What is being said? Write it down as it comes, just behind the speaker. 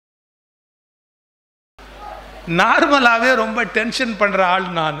நார்மலாகவே ரொம்ப டென்ஷன் பண்ணுற ஆள்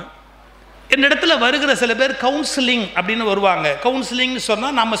நான். என்னிடத்துல வருகிற சில பேர் கவுன்சிலிங் அப்படின்னு வருவாங்க. கவுன்சிலிங்னு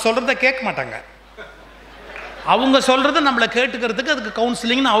சொன்னால் நம்ம சொல்கிறத கேட்க மாட்டாங்க, அவங்க சொல்கிறத நம்மளை கேட்டுக்கிறதுக்கு அதுக்கு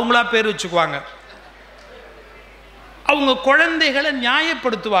கவுன்சிலிங்னு அவங்களா பேர் வச்சுக்குவாங்க. அவங்க குழந்தைகளை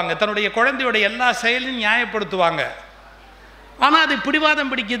நியாயப்படுத்துவாங்க, தன்னுடைய குழந்தையோட எல்லா செயலையும் நியாயப்படுத்துவாங்க. ஆனால் அது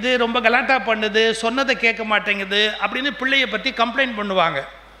பிடிவாதம் பிடிக்குது, ரொம்ப கலாட்டா பண்ணுது, சொன்னதை கேட்க மாட்டேங்குது அப்படின்னு பிள்ளையை பற்றி கம்ப்ளைண்ட் பண்ணுவாங்க.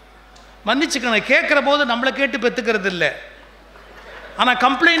 மன்னிச்சுக்கணும், கேட்குற போது நம்மளை கேட்டு பெற்றுக்கிறது இல்லை, ஆனால்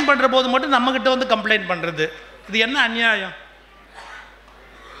கம்ப்ளைண்ட் பண்ணுற போது மட்டும் நம்மக்கிட்ட வந்து கம்ப்ளைண்ட் பண்ணுறது. இது என்ன அநியாயம்?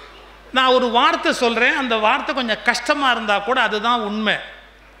 நான் ஒரு வார்த்தை சொல்கிறேன், அந்த வார்த்தை கொஞ்சம் கஷ்டமாக இருந்தால் கூட அதுதான் உண்மை.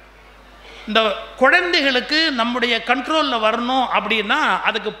 இந்த குழந்தைகளுக்கு நம்முடைய கண்ட்ரோலில் வரணும் அப்படின்னா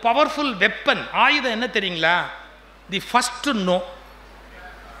அதுக்கு பவர்ஃபுல் வெப்பன், ஆயுதம் என்ன தெரியுங்களா? தி first no.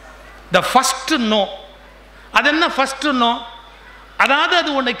 The first no. அது என்ன ஃபஸ்ட் நோ? அதாவது அது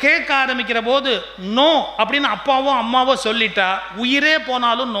ஒன்று கேட்க ஆரம்பிக்கிற போது நோ அப்படின்னு அப்பாவோ அம்மாவோ சொல்லிட்டா உயிரே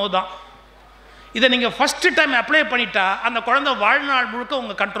போனாலும் நோ தான். இதை நீங்கள் ஃபஸ்ட்டு டைம் அப்ளை பண்ணிட்டா அந்த குழந்தை வாழ்நாள் முழுக்க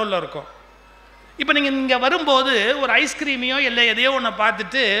உங்கள் கண்ட்ரோலில் இருக்கும். இப்போ நீங்கள் இங்கே வரும்போது ஒரு ஐஸ்கிரீமையோ இல்லை எதையோ ஒன்று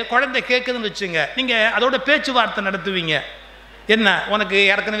பார்த்துட்டு குழந்தை கேட்குதுன்னு வச்சுங்க, நீங்கள் அதோட பேச்சுவார்த்தை நடத்துவீங்க. என்ன, உனக்கு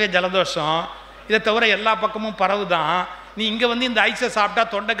ஏற்கனவே ஜலதோஷம், இதை தவிர எல்லா பக்கமும் பரவுதான், நீ இங்கே வந்து இந்த ஐஸை சாப்பிட்டா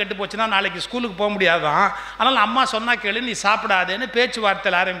தொண்டை கெட்டு போச்சுன்னா நாளைக்கு ஸ்கூலுக்கு போக முடியாதான், அதனால் அம்மா சொன்னால் கேளு, நீ சாப்பிடாதேன்னு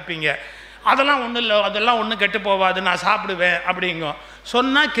பேச்சுவார்த்தையில் ஆரம்பிப்பீங்க. அதெல்லாம் ஒன்றும் இல்லை, அதெல்லாம் ஒன்றும் கெட்டு போகாது, நான் சாப்பிடுவேன் அப்படிங்கும்.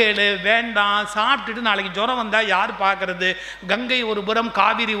 சொன்னால் கேளு, வேண்டாம், சாப்பிட்டுட்டு நாளைக்கு ஜுரம் வந்தால் யார் பார்க்குறது? கங்கை ஒரு புறம்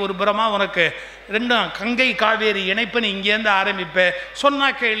காவேரி ஒரு புறமாக உனக்கு ரெண்டும் கங்கை காவேரி இணைப்புன்னு இங்கேருந்து ஆரம்பிப்பேன்.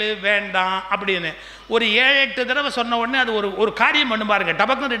 சொன்னால் கேளு, வேண்டாம் அப்படின்னு ஒரு 7-8 தடவை சொன்ன உடனே அது ஒரு காரியம் பண்ணு பாருங்க,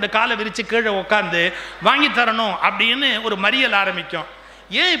 டபக்குன்னு 2 காலை விரித்து கீழே உட்காந்து வாங்கி தரணும் அப்படின்னு ஒரு மறியல் ஆரம்பிக்கும்.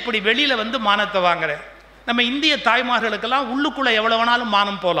 ஏன் இப்படி வெளியில் வந்து மானத்தை வாங்குற? நம்ம இந்திய தாய்மார்களுக்கெல்லாம் உள்ளுக்குள்ளே எவ்வளோ வேணாலும்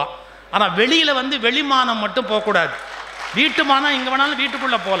மானம் போகலாம், ஆனால் வெளியில் வந்து வெளிமானம் மட்டும் போகக்கூடாது. வீட்டு மானம் எங்கே வேணாலும்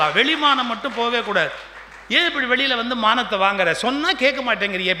வீட்டுக்குள்ளே போகலாம், வெளிமானம் மட்டும் போகவே கூடாது. ஏன் இப்படி வெளியில் வந்து மானத்தை வாங்குற? சொன்னால் கேட்க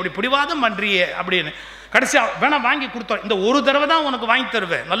மாட்டேங்கிறியே, இப்படி பிடிவாதம் பண்ணுறியே அப்படின்னு. கடைசியாக வேணா வாங்கி கொடுத்தோம், இந்த ஒரு தடவை தான் உனக்கு வாங்கி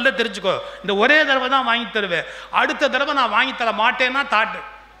தருவேன், நல்லா தெரிஞ்சுக்கோ, இந்த ஒரே தடவை தான் வாங்கி தருவேன், அடுத்த தடவை நான் வாங்கி தர மாட்டேன்னா தாட்டு,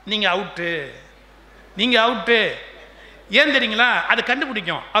 நீங்கள் அவுட்டு, நீங்கள் அவுட்டு. ஏன் தெரியுங்களா? அது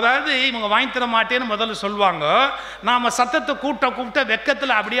கண்டுபிடிக்கும். அதாவது இவங்க வாங்கி தர மாட்டேன்னு முதல்ல சொல்லுவாங்க, நாம் சத்தத்தை கூப்பிட்ட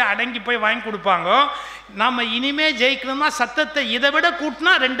வெக்கத்தில் அப்படியே அடங்கி போய் வாங்கி கொடுப்பாங்க. நம்ம இனிமே ஜெயிக்கணும்னா சத்தத்தை இதை விட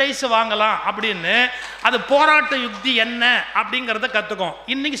கூட்டினா 2 ஐஸ் வாங்கலாம் அப்படின்னு அது போராட்ட யுக்தி என்ன அப்படிங்கிறத கற்றுக்கும்.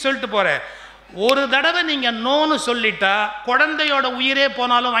 இன்னைக்கு சொல்லிட்டு போகிறேன், ஒரு தடவை நீங்கள் நோன்னு சொல்லிட்டா குழந்தையோட உயிரே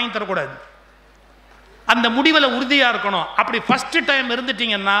போனாலும் வாங்கி தரக்கூடாது, அந்த முடிவில் உறுதியாக இருக்கணும். அப்படி ஃபஸ்ட்டு டைம்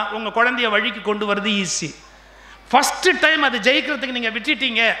இருந்துட்டீங்கன்னா உங்கள் குழந்தைய வழிக்கு கொண்டு வரது ஈஸி. ஃபஸ்ட்டு டைம் அது ஜெயிக்கிறதுக்கு நீங்கள்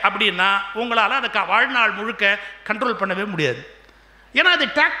விட்டுட்டீங்க அப்படின்னா உங்களால் அதை வாழ்நாள் முழுக்க கண்ட்ரோல் பண்ணவே முடியாது. ஏன்னா அது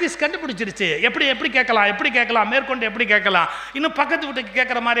டாக்டிஸ் கண்டுபிடிச்சிருச்சு, எப்படி கேட்கலாம், மேற்கொண்டு எப்படி கேட்கலாம், இன்னும் பக்கத்து வீட்டுக்கு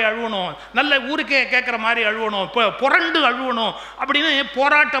கேட்குற மாதிரி அழுவணும், நல்ல ஊருக்கே கேட்குற மாதிரி அழுவணும், இப்போ புரண்டு அழுவணும் அப்படின்னு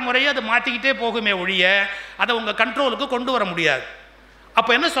போராட்ட முறையை அது மாற்றிக்கிட்டே போகுமே ஒழிய அதை உங்கள் கண்ட்ரோலுக்கு கொண்டு வர முடியாது.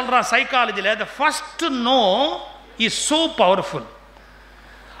 அப்போ என்ன சொல்கிறான் சைக்காலஜியில், the first no is so powerful.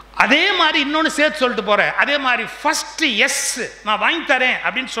 அதே மாதிரி இன்னொன்று சேர்த்து சொல்லிட்டு போகிறேன், அதே மாதிரி ஃபஸ்ட்டு எஸ் நான் வாங்கி தரேன்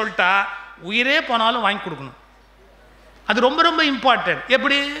அப்படின்னு சொல்லிட்டா உயிரே போனாலும் வாங்கி கொடுக்கணும். அது ரொம்ப ரொம்ப இம்பார்ட்டன்ட்.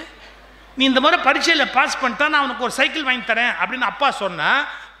 எப்படி, நீ இந்த முறை பரீட்சையில் பாஸ் பண்ணிட்டா நான் உனக்கு ஒரு சைக்கிள் வாங்கி தரேன் அப்படின்னு அப்பா சொன்னால்,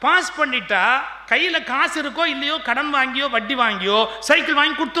 பாஸ் பண்ணிட்டா கையில் காசு இருக்கோ இல்லையோ கடன் வாங்கியோ வட்டி வாங்கியோ சைக்கிள்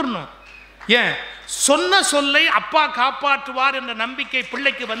வாங்கி கொடுத்துடணும். ஏன், சொன்ன சொல்லை அப்பா காப்பாற்றுவார் என்ற நம்பிக்கை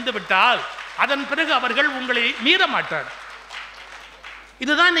பிள்ளைக்கு வந்து விட்டால் அதன் பிறகு அவர்கள் உங்களை மீற மாட்டார்.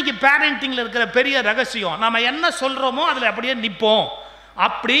 இதுதான் இன்னைக்கு பேரண்டிங்கில் இருக்கிற பெரிய ரகசியம். நம்ம என்ன சொல்கிறோமோ அதில் அப்படியே நிற்போம்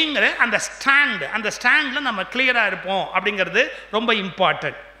அப்படிங்கிற அந்த ஸ்டாண்டில் நம்ம கிளியராக இருப்போம் அப்படிங்கிறது ரொம்ப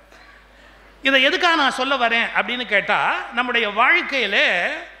இம்பார்ட்டன்ட். இதை எதுக்காக நான் சொல்ல வரேன் அப்படின்னு கேட்டால், நம்முடைய வாழ்க்கையில்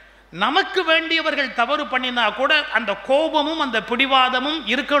நமக்கு வேண்டியவர்கள் தவறு பண்ணினா கூட அந்த கோபமும் அந்த பிடிவாதமும்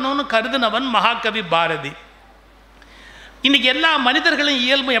இருக்கணும்னு கருதினவன் மகாகவி பாரதி. இன்னைக்கு எல்லா மனிதர்களும்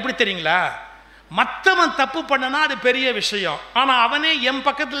இயல்பு எப்படி தெரியுங்களா? மற்றவன் தப்பு பண்ணனா அது பெரிய விஷயம், ஆனால் அவனே என்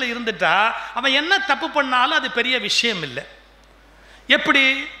பக்கத்தில் இருந்துட்டா அவன் என்ன தப்பு பண்ணாலும் அது பெரிய விஷயம் இல்லை. எப்படி?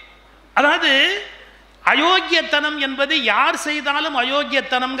 அதாவது அயோக்கியத்தனம் என்பது யார் செய்தாலும்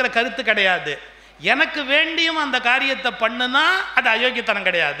அயோக்கியத்தனம்ங்கிற கருத்து கிடையாது. எனக்கு வேண்டியும் அந்த காரியத்தை பண்ணுனா அது அயோக்கியத்தனம்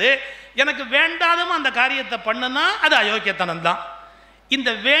கிடையாது, எனக்கு வேண்டாதவன் அந்த காரியத்தை பண்ணுனா அது அயோக்கியத்தனம் தான். இந்த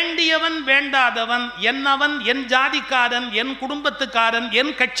வேண்டியவன் வேண்டாதவன், என்னவன் என் ஜாதிக்காரன், என் குடும்பத்துக்காரன்,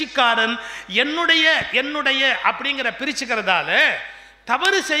 என் கட்சிக்காரன், என்னுடைய அப்படிங்கிற பிரிச்சுக்கிறதால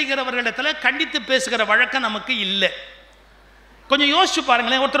தவறு செய்கிறவர்களிடத்துல கண்டித்து பேசுகிற வழக்கம் நமக்கு இல்லை. கொஞ்சம் யோசிச்சு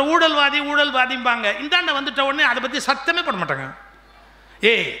பாருங்களேன், ஒருத்தர் ஊழல்வாதிம்பாங்க, இந்தாண்ட வந்துட்ட உடனே அதை பற்றி சத்தமே பண்ண மாட்டாங்க.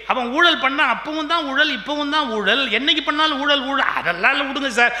 ஏய் அவன் ஊழல் பண்ணா அப்பவும் தான் ஊழல், இப்பவும் தான் ஊழல், என்னைக்கு பண்ணாலும் ஊழல் ஊழல், அதெல்லாம்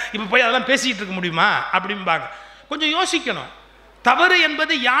விடுங்க சார், இப்போ போய் அதெல்லாம் பேசிக்கிட்டு இருக்க முடியுமா அப்படிம்பாங்க. கொஞ்சம் யோசிக்கணும். தவறு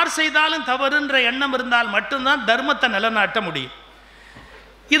என்பது யார் செய்தாலும் தவறுன்ற எண்ணம் இருந்தால் மட்டும்தான் தர்மத்தை நிலைநாட்ட முடியும்.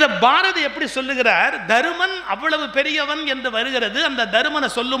 இதை பாரதி எப்படி சொல்லுகிறார்? தருமன் அவ்வளவு பெரியவன் என்று வருகிறது. அந்த தருமனை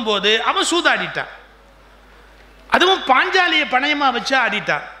சொல்லும் போது அவன் சூதாடிட்டான், அதுவும் பாஞ்சாலியை பணயமா வச்சு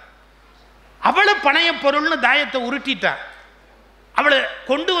ஆடிட்டான். அவளை பணைய பொருள்னு தாயத்தை உருட்டிட்டான். அவளை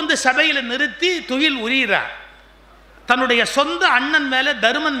கொண்டு வந்து சபையில் நிறுத்தி துயில் உரியிறான். தன்னுடைய சொந்த அண்ணன் மேல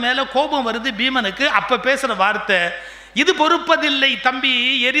தருமன் மேல கோபம் வருது பீமனுக்கு. அப்ப பேசுற வார்த்தை, இது பொறுப்பதில்லை தம்பி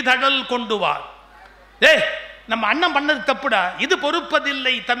எரிதழல் கொண்டு வா. ஏய் நம்ம அண்ணன் பண்ணது தப்புடா, இது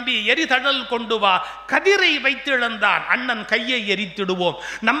பொறுப்பதில்லை தம்பி எரிதழல் கொண்டு வா. கதிரை வைத்து இழந்தான் அண்ணன் கையை எரித்திடுவோம்.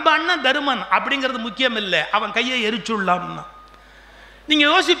 நம்ம அண்ணன் தருமன் அப்படிங்கிறது முக்கியம் இல்லை, அவன் கையை எரிச்சுள்ளான்னா. நீங்க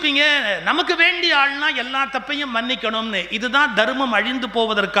யோசிப்பீங்க, நமக்கு வேண்டிய ஆள்னா எல்லா தப்பையும் மன்னிக்கணும்னு. இதுதான் தர்மம் அழிந்து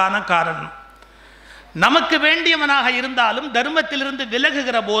போவதற்கான காரணம். நமக்கு வேண்டியவனாக இருந்தாலும் தர்மத்திலிருந்து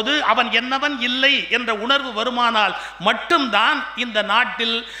விலகுகிற போது அவன் என்னவன் இல்லை என்ற உணர்வு வருமானால் மட்டும்தான் இந்த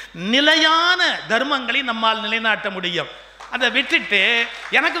நாட்டில் நிலையான தர்மங்களை நம்மால் நிலைநாட்ட முடியும். அதை விட்டுட்டு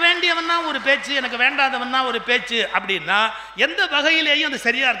எனக்கு வேண்டியவன் தான் ஒரு பேச்சு, எனக்கு வேண்டாதவன் தான் ஒரு பேச்சு அப்படின்னா எந்த வகையிலேயும் அது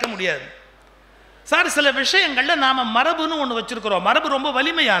சரியா இருக்க முடியாது. சார், சில விஷயங்கள்ல நாம மரபுன்னு ஒன்று வச்சிருக்கிறோம். மரபு ரொம்ப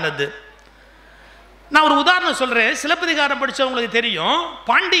வலிமையானது. நான் ஒரு உதாரணம் சொல்றேன். சிலப்பதிகாரம் படிச்சவங்களுக்கு தெரியும்.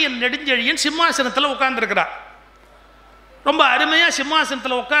 பாண்டியன் நெடுஞ்செழியன் சிம்மாசனத்தில் உட்கார்ந்துருக்கிறார். ரொம்ப அருமையா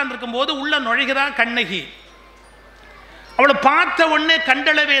சிம்மாசனத்தில் உட்கார்ந்துருக்கும் போது உள்ள நுழைகிறான் கண்ணகி. அவளை பார்த்த உடனே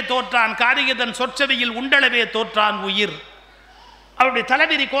கண்டளவே தோற்றான் காரிகதன் சொற்சவையில் உண்டளவே தோற்றான் உயிர். அவருடைய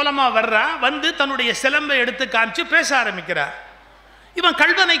தலைவிரி கோலமா வர்றா. வந்து தன்னுடைய சிலம்பை எடுத்து காமிச்சு பேச ஆரம்பிக்கிறார். இவன்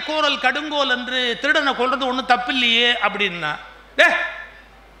கல்வனை கோரல் கடுங்கோல் என்று திருடனை கொள்றது ஒன்றும் தப்பில்லையே அப்படின்னா,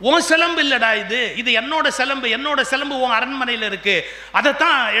 உன் சிலம்பு இல்லடா இது, இது என்னோட சிலம்பு, என்னோட சிலம்பு உன் அரண்மனையில் இருக்கு,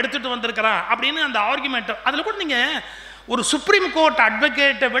 அதைத்தான் எடுத்துட்டு வந்திருக்கிறான் அப்படின்னு அந்த ஆர்குமெண்ட். அதில் கூட நீங்க ஒரு சுப்ரீம் கோர்ட்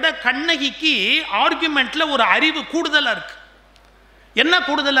அட்வொகேட்டை விட கண்ணகிக்கு ஆர்குமெண்ட்ல ஒரு அறிவு கூடுதலா இருக்கு. என்ன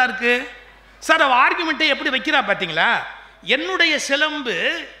கூடுதலா இருக்கு சார்? அவ ஆர்குமெண்ட்டை எப்படி வைக்கிறா பார்த்தீங்களா?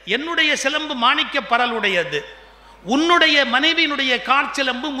 என்னுடைய சிலம்பு மாணிக்க பரலுடையது, உன்னுடைய மனைவியினுடைய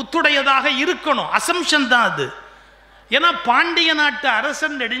காற்சிலம்பு முத்துடையதாக இருக்கணும். அசம்ஷன் தான் அது. ஏன்னா பாண்டிய நாட்டு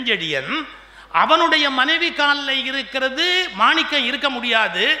அரசன் நெடுஞ்செழியன் அவனுடைய மனைவி காலில் இருக்கிறது மாணிக்கம் இருக்க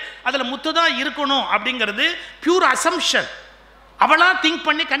முடியாது, அதில் முத்து தான் இருக்கணும் அப்படிங்கிறது பியூர் அசம்ஷன். அவளா திங்க்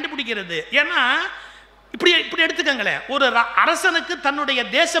பண்ணி கண்டுபிடிக்கிறது. ஏன்னா இப்படி எடுத்துக்கங்களேன், ஒரு அரசனுக்கு தன்னுடைய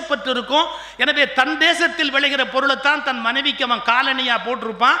தேசப்பற்று இருக்கும். எனவே தன் தேசத்தில் விளைகிற பொருளைத்தான் தன் மனைவிக்கு அவன் காலணியா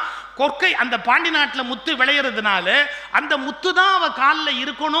போட்டிருப்பான். கொற்கை அந்த பாண்டி நாட்டில் முத்து விளையிறதுனால அந்த முத்து தான் அவன் காலில்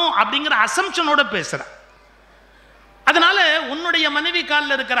இருக்கணும் அப்படிங்கிற அசம்ஷனோட பேசுறான். அதனால உன்னுடைய மனைவி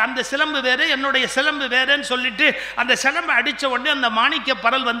காலில் இருக்கிற அந்த சிலம்பு வேறு, என்னுடைய சிலம்பு வேறுன்னு சொல்லிட்டு அந்த சிலம்பை அடித்த உடனே அந்த மாணிக்க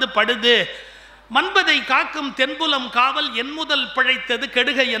பரல் வந்து படுது. மன்பதை காக்கும் தென்புலம் காவல் என் முதல் பிழைத்தது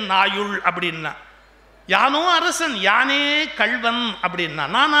கெடுக என் ஆயுள் அப்படின்னா. யானோ அரசன் யானே கள்வன் அப்படின்னா.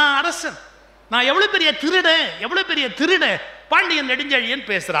 நானா அரசன், நான் எவ்வளவு பெரிய திருடன், எவ்வளவு பெரிய திருடன் பாண்டியன் நெடுஞ்செழியன்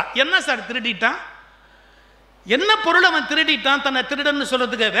பேசுறா. என்ன சார் திருடிட்டான்? என்ன பொருள் அவன் திருடிட்டான்? தன்னை திருடன்னு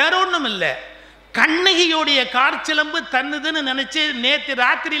சொல்றதுக்கு வேற ஒன்றும் இல்லை. கண்ணகியோடைய காற்சிலம்பு தன்னுதுன்னு நினைச்சு நேற்று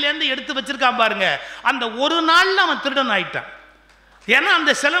ராத்திரியிலேருந்து எடுத்து வச்சிருக்கான் பாருங்க. அந்த ஒரு நாள்ல அவன் திருடன் ஆயிட்டான். ஏன்னா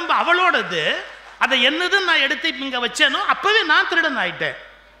அந்த சிலம்பு அவளோடது, அதை என்னதுன்னு நான் எடுத்து இங்க வச்சேனோ அப்பவே நான் திருடன் ஆயிட்டேன்.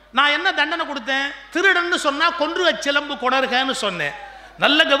 நான் என்ன தண்டனை கொடுத்தேன்? திருடன்னு சொன்னா கொன்று சிலம்பு கொடர்கன்னு சொன்னேன்.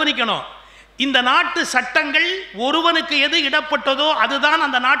 நல்ல கவனிக்கணும். இந்த நாட்டு சட்டங்கள் ஒருவனுக்கு எது இடப்பட்டதோ அதுதான்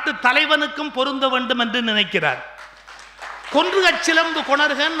அந்த நாட்டு தலைவனுக்கும் பொருந்த வேண்டும் என்று நினைக்கிறார். கொன்று சிலம்பு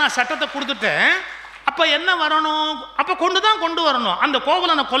கொணர்கன்னு நான் சட்டத்தை கொடுத்துட்டேன். அப்ப என்ன வரணும்? அப்ப கொண்டு வரணும். அந்த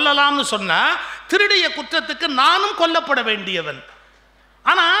கோவலனை கொல்லலாம்னு சொன்னா திருடிய குற்றத்துக்கு நானும் கொல்லப்பட வேண்டியவன்.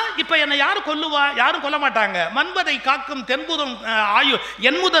 ஆனா இப்ப என்னை யாரும் கொல்லுவா? யாரும் கொல்ல மாட்டாங்க. மன்பதை காக்கும் தென்புதம் ஆயுள்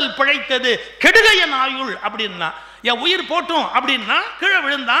என் முதல் பிழைத்தது கெடுக என் ஆயுள் அப்படின்னா, என் உயிர் போட்டும் அப்படின்னா கீழே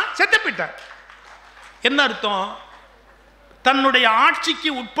விழுந்தான், செத்து போயிட்டான். என்ன அர்த்தம்? தன்னுடைய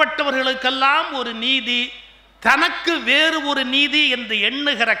ஆட்சிக்கு உட்பட்டவர்களுக்கெல்லாம் ஒரு நீதி, தனக்கு வேறு ஒரு நீதி என்று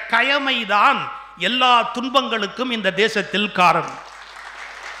எண்ணுகிற கயமைதான் எல்லா துன்பங்களுக்கும் இந்த தேசத்தில் காரணம்.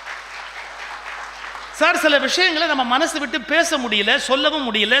 சார், சில விஷயங்களை நம்ம மனசு விட்டு பேச முடியல, சொல்லவும்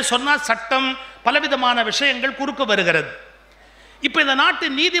முடியல. சொன்னால் சட்டம் பலவிதமான விஷயங்கள் குறுக்க வருகிறது. இப்போ இந்த நாட்டு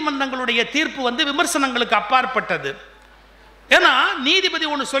நீதிமன்றங்களுடைய தீர்ப்பு வந்து விமர்சனங்களுக்கு அப்பாற்பட்டது. ஏன்னா நீதிபதி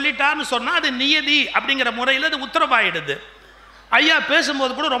ஒன்று சொல்லிட்டார்னு சொன்னால் அது நியதி அப்படிங்கிற முறையில் அது உத்தரவாயிடுது. ஐயா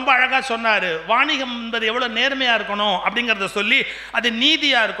பேசும்போது கூட ரொம்ப அழகாக சொன்னார். வாணிகம் என்பது எவ்வளோ நேர்மையாக இருக்கணும் அப்படிங்கிறத சொல்லி அது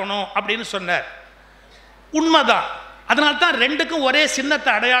நீதியாக இருக்கணும் அப்படின்னு சொன்னார். உண்மைதான். அதனால தான் ரெண்டுக்கும் ஒரே சின்னத்தை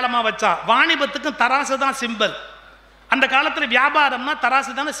அடையாளமாக வச்சா. வாணிபத்துக்கும் தராசு தான் சிம்பல். அந்த காலத்தில் வியாபாரம்னா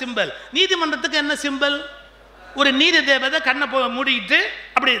தராசு தானே சிம்பல். நீதிமன்றத்துக்கு என்ன சிம்பல்? ஒரு நீதி தேவதை கண்ணை மூடிட்டு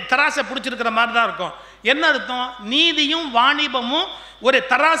அப்படி தராசை பிடிச்சிருக்கிற மாதிரி தான் இருக்கும். என்ன அர்த்தம்? நீதியும் வாணிபமும் ஒரு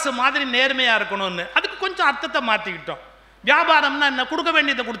தராசு மாதிரி நேர்மையாக இருக்கணும்னு. அதுக்கு கொஞ்சம் அர்த்தத்தை மாற்றிக்கிட்டோம். வியாபாரம்னா என்ன? கொடுக்க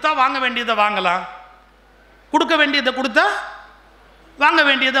வேண்டியதை கொடுத்தா வாங்க வேண்டியதை வாங்கலாம், கொடுக்க வேண்டியதை கொடுத்தா வாங்க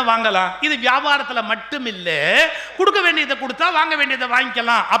வேண்டியதை வாங்கலாம். இது வியாபாரத்தில் மட்டும் இல்லை, கொடுக்க வேண்டியதை கொடுத்தா வாங்க வேண்டியதை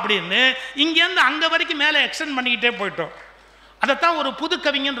வாங்கிக்கலாம் அப்படின்னு இங்கேருந்து அங்கே வரைக்கும் மேலே எக்ஸ்டெண்ட் பண்ணிக்கிட்டே போயிட்டோம். அதைத்தான் ஒரு புது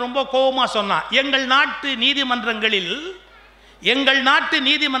கவிஞன் ரொம்ப கோபமாக சொன்னான். எங்கள் நாட்டு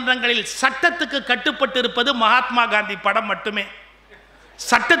நீதிமன்றங்களில் சட்டத்துக்கு கட்டுப்பட்டு இருப்பது மகாத்மா காந்தி படம் மட்டுமே.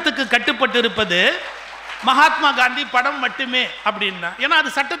 சட்டத்துக்கு கட்டுப்பட்டு இருப்பது மகாத்மா காந்தி படம் மட்டுமே அப்படின்னா, ஏன்னா அது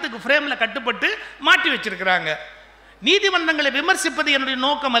சட்டத்துக்கு ஃப்ரேமில் கட்டுப்பட்டு மாட்டி வச்சிருக்கிறாங்க. நீதிமன்றங்களை விமர்சிப்பது என்னுடைய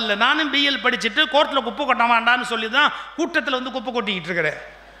நோக்கம் அல்ல. நானும் பிஎல் படிச்சுட்டு கோர்ட்டில் குப்பை கொட்ட வேண்டான்னு சொல்லி தான் கூட்டத்தில் வந்து குப்பை கொட்டிக்கிட்டு இருக்கிறேன்.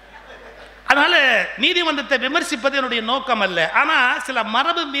 அதனால நீதிமன்றத்தை விமர்சிப்பது என்னுடைய நோக்கம் அல்ல. ஆனால் சில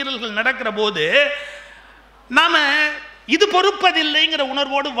மரபு மீறல்கள் நடக்கிற போது நாம இது பொறுப்பதில்லைங்கிற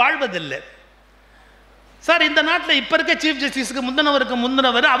உணர்வோடு வாழ்வதில்லை. சார், இந்த நாட்டில் இப்போ இருக்க சீஃப் ஜஸ்டிஸுக்கு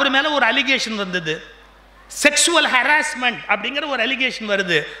முந்தினவர் அவர் மேலே ஒரு அலிகேஷன் வந்தது, செக்ஷுவல் ஹராஸ்மெண்ட் அப்படிங்கிற ஒரு அலிகேஷன்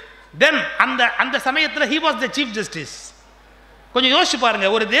வருது. தென் அந்த சமயத்தில் he was the chief justice. கொஞ்சம் யோசிச்சு பாருங்க,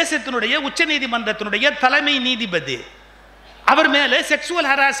 ஒரு தேசத்தினுடைய உச்ச நீதிமன்றத்தினுடைய தலைமை நீதிபதி, அவர் மேலே செக்ஷுவல்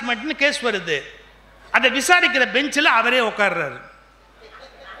ஹராஸ்மெண்ட்னு கேஸ் வருது. அதை விசாரிக்கிற பெஞ்சில் அவரே உட்கார்றாரு.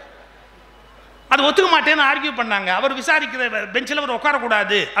 அது ஒத்துக்க மாட்டேன்னு ஆர்கியூ பண்ணாங்க. அவர் விசாரிக்கிற பெஞ்சில் அவர்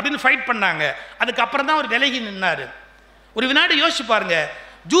உட்காரக்கூடாது அப்படின்னு ஃபைட் பண்ணாங்க. அதுக்கப்புறம் தான் அவர் விலகி நின்னார். ஒரு வினாடி யோசிச்சு பாருங்க,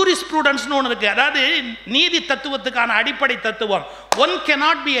 ஜூரிஸ்ப்ரூடன்ஸ்னு ஒன்று இருக்கு. அதாவது நீதி தத்துவத்துக்கான அடிப்படை தத்துவம். One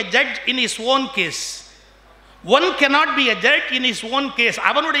cannot be a judge in his own case. One cannot be a judge in his own case.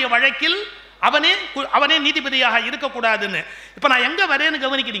 அவனுடைய வழக்கில் அவனே நீதிபதியாக இருக்கக்கூடாதுன்னு. இப்போ நான் எங்கே வரேன்னு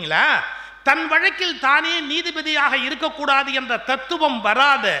கவனிக்கிறீங்களா? தன் வழக்கில் தானே நீதிபதியாக இருக்கக்கூடாது என்ற தத்துவம்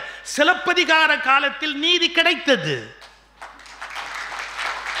வராத சிலப்பதிகார காலத்தில் நீதி கிடைத்தது.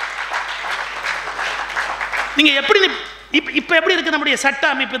 நீங்க எப்படி இப்ப எப்படி இருக்கு நம்முடைய சட்ட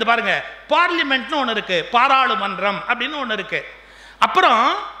அமைப்பு? இது பாருங்க, பார்லிமெண்ட்னு ஒன்று இருக்கு, பாராளுமன்றம் அப்படின்னு ஒன்று இருக்கு. அப்புறம்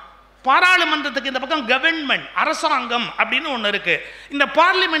பாராளுமன்றத்துக்கு இந்த பக்கம் கவர்மெண்ட், அரசாங்கம் அப்படின்னு ஒன்று இருக்கு. இந்த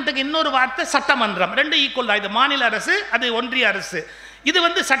பார்லிமெண்ட்டுக்கு இன்னொரு வார்த்தை சட்டமன்றம். ரெண்டு ஈக்குவல் தான். இது மாநில அரசு, அது ஒன்றிய அரசு. இது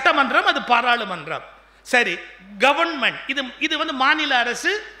வந்து சட்டமன்றம், அது பாராளுமன்றம். சரி, கவர்மெண்ட் இது வந்து மாநில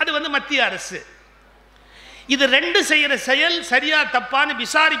அரசு, அது வந்து மத்திய அரசு. இது ரெண்டு செய்யற செயல் சரியா தப்பான்னு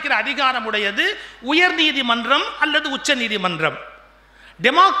விசாரிக்கிற அதிகாரம் உடையது உயர் நீதிமன்றம் அல்லது உச்ச நீதிமன்றம்.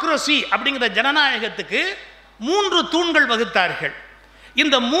 டெமோக்ரசி அப்படிங்கிற ஜனநாயகத்துக்கு 3 தூண்கள் வகுத்தார்கள்.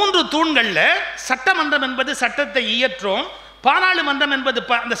 இந்த 3 தூண்கள்ல சட்டமன்றம் என்பது சட்டத்தை இயற்றும், பாராளுமன்றம் என்பது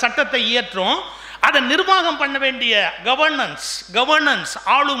அந்த சட்டத்தை இயற்றும், அதை நிர்வாகம் பண்ண வேண்டிய கவர்னன்ஸ்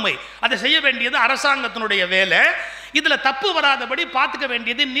ஆளுமை, அதை செய்ய வேண்டியது அரசாங்கத்தினுடைய வேலை. இதுல தப்பு வராதபடி பார்த்துக்க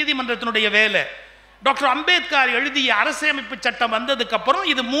வேண்டியது நீதிமன்றத்தினுடைய வேலை. டாக்டர் அம்பேத்கர் எழுதிய அரசியலமைப்பு சட்டம் வந்ததுக்கு அப்புறம்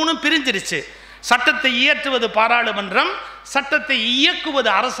இது 3 பிரிஞ்சிருச்சு. சட்டத்தை இயற்றுவது பாராளுமன்றம், சட்டத்தை இயக்குவது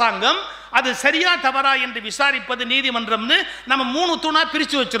அரசாங்கம், அது சரியா தவறா என்று விசாரிப்பது நீதிமன்றம்னு நம்ம 3 தூணா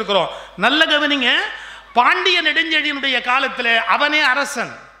பிரிச்சு வச்சிருக்கிறோம். நல்ல கவனிங்க, பாண்டிய நெடுஞ்செழியனுடைய காலத்தில் அவனே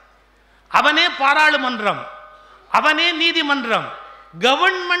அரசன், அவனே பாராளுமன்றம், அவனே நீதிமன்றம்.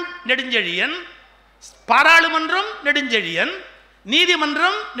 கவர்மெண்ட் நெடுஞ்செழியன், பாராளுமன்றம் நெடுஞ்செழியன்,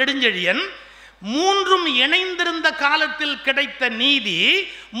 நீதிமன்றம் நெடுஞ்செழியன். 3ம் இணைந்திருந்த காலத்தில் கிடைத்த நீதி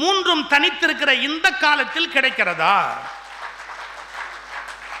 3ம் தனித்திருக்கிற இந்த காலத்தில் கிடைக்கிறதா?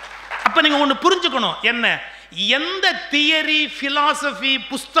 அப்ப நீங்க ஒண்ணு புரிஞ்சுக்கணும். என்ன? எந்த தியரி, பிலாசபி,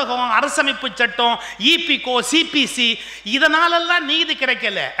 புஸ்தகம், அரசமைப்பு சட்டம், இபிகோ, சிபிசி இதனாலெல்லாம் நீதி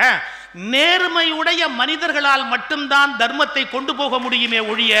கிடைக்கல. நேர்மையுடைய மனிதர்களால் மட்டும்தான் தர்மத்தை கொண்டு போக முடியுமே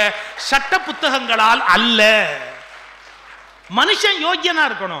ஒழிய சட்ட புத்தகங்களால் அல்ல. மனுஷன் யோக்கியனா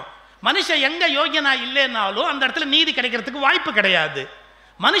இருக்கணும். மனுஷன் எங்க யோகியனா இல்லைன்னாலும் அந்த இடத்துல நீதி கிடைக்கிறதுக்கு வாய்ப்பு கிடையாது.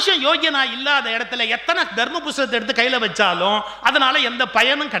 மனுஷன் யோகியனா இல்லாத இடத்துல எத்தனை தர்ம புஸ்தகத்தை எடுத்து கையில வச்சாலும் அதனால எந்த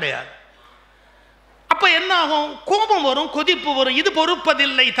பயனும் கிடையாது. அப்ப என்ன ஆகும்? கோபம் வரும், கொதிப்பு வரும். இது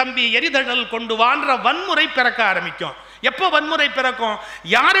பொறுப்பதில்லை தம்பி, எரிதழல் கொண்டு வான்ற வன்முறை பிறக்க ஆரம்பிக்கும். எப்போ வன்முறை பிறக்கும்?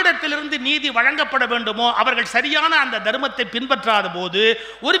 யாரிடத்திலிருந்து நீதி வழங்கப்பட வேண்டுமோ அவர்கள் சரியான அந்த தர்மத்தை பின்பற்றாத போது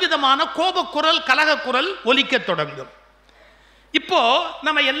ஒரு விதமான கோபக்குரல், கலகக்குரல் ஒலிக்க தொடங்கும். இப்போ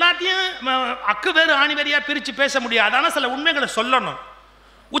நம்ம எல்லாத்தையும் அக்கு வேறு ஆணி வேறையா பிரித்து பேச முடியாது. ஆனால் சில உண்மைகளை சொல்லணும்.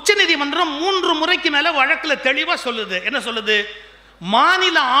 உச்ச நீதிமன்றம் 3 முறைக்கு மேல வழக்கில் தெளிவா சொல்லுது. என்ன சொல்லுது?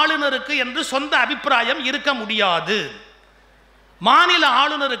 மாநில ஆளுநருக்கு என்று சொந்த அபிப்பிராயம் இருக்க முடியாது. மாநில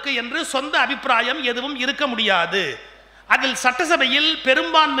ஆளுநருக்கு என்று சொந்த அபிப்பிராயம் எதுவும் இருக்க முடியாது. அதில் சட்டசபையில்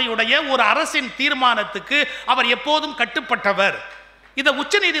பெரும்பான்மையுடைய ஒரு அரசின் தீர்மானத்துக்கு அவர் எப்போதும் கட்டுப்பட்டவர். இதை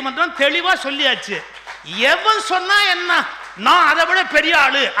உச்ச நீதிமன்றம் தெளிவா சொல்லியாச்சு. எவன் சொன்னா என்ன, நான் அதை விட பெரிய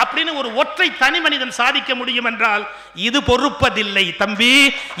ஆளு அப்படின்னு ஒரு ஒற்றை தனி மனிதன் சாதிக்க முடியும் என்றால் இது பொறுப்பதில்லை தம்பி,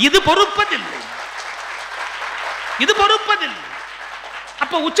 இது பொறுப்பதில்லை, இது பொறுப்பதில்லை.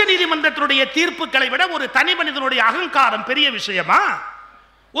 அப்ப உச்ச நீதிமன்றத்தினுடைய தீர்ப்புகளை விட ஒரு தனி மனிதனுடைய அகங்காரம் பெரிய விஷயமா?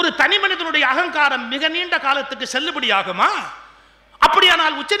 ஒரு தனி மனிதனுடைய அகங்காரம் மிக நீண்ட காலத்துக்கு செல்லுபடியாகுமா?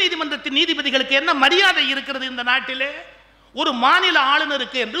 அப்படியானால் உச்ச நீதிமன்றத்தின் நீதிபதிகளுக்கு என்ன மரியாதை இருக்கிறது இந்த நாட்டிலே? ஒரு மாநில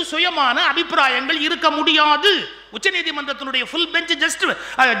ஆளுநருக்கு என்று சுயமான அபிப்பிராயங்கள் இருக்க முடியாது. உச்ச நீதிமன்றத்தினுடைய ஃபுல் பெஞ்ச்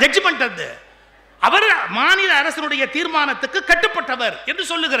ஜட்ஜ்மெண்ட் அது. அவர் மாநில அரசினுடைய தீர்மானத்துக்கு கட்டுப்பட்டவர் என்று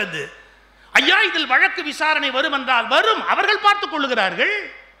சொல்லுகிறது. ஐயா, இதில் வழக்கு விசாரணை வரும் என்றால் வரும், அவர்கள் பார்த்துக் கொள்ளுகிறார்கள்.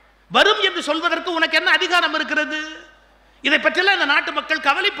 வரும் என்று சொல்வதற்கு உனக்கு என்ன அதிகாரம் இருக்கிறது? இதை பற்றியெல்லாம் இந்த நாட்டு மக்கள்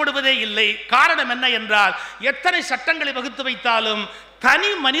கவலைப்படுவதே இல்லை. காரணம் என்ன என்றால், எத்தனை சட்டங்களை வகுத்து வைத்தாலும் தனி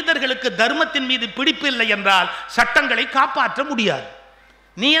மனிதர்களுக்கு தர்மத்தின் மீது பிடிப்பு இல்லை என்றால் சட்டங்களை காப்பாற்ற முடியாது.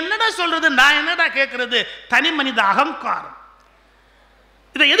 நீ என்னடா சொல்றது, நான் என்னடா கேட்கிறது? தனி மனித அகங்காரம்.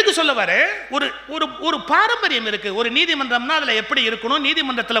 இதை எதுக்கு சொல்ல வர? ஒரு ஒரு ஒரு பாரம்பரியம் இருக்கு. ஒரு நீதிமன்றம்னா அதுல எப்படி இருக்கணும்,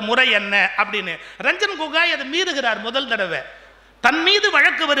 நீதிமன்றத்தில் முறை என்ன அப்படின்னு. ரஞ்சன் கோகாய் அதை மீறுகிறார் முதல் தடவை. தன் மீது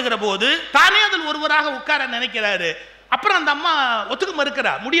வழக்கு வருகிற போது தானே அதில் ஒருவராக உட்கார நினைக்கிறாரு. அப்புறம் அந்த அம்மா ஒத்துக்க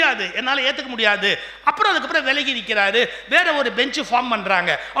மறுக்கிறா, முடியாது, என்னால் ஏற்றுக்க முடியாது. அப்புறம் அதுக்கப்புறம் விலகி நிற்கிறாரு. வேற ஒரு பெஞ்சு ஃபார்ம்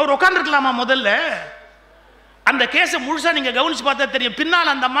பண்றாங்க. அவர் உட்காந்துருக்கலாமா? முதல்ல அந்த கேஸை முழுசா நீங்க கவனிச்சு பார்த்தா தெரியும்.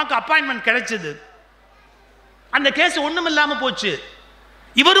 பின்னால் அந்த அம்மாவுக்கு அப்பாயின்மெண்ட் கிடைச்சது. அந்த கேஸ் ஒண்ணும் இல்லாம போச்சு.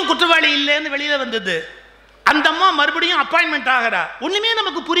 இவரும் குற்றவாளி இல்லைன்னு வெளியில வந்தது. அந்த அம்மா மறுபடியும் அப்பாயின்மெண்ட் ஆகிறா. ஒண்ணுமே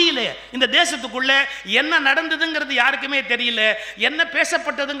நமக்கு புரியல. இந்த தேசத்துக்குள்ள என்ன நடந்ததுங்கிறது யாருக்குமே தெரியல, என்ன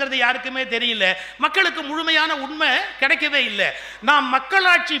பேசப்பட்டதுங்கிறது யாருக்குமே தெரியல. மக்களுக்கு முழுமையான உண்மை கிடைக்கவே இல்லை. நாம்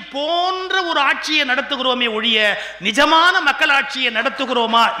மக்களாட்சி போன்ற ஒரு ஆட்சியை நடத்துகிறோமே ஒழிய நிஜமான மக்களாட்சியை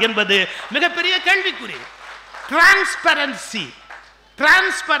நடத்துகிறோமா என்பது மிகப்பெரிய கேள்விக்குறி. டிரான்ஸ்பரன்சி,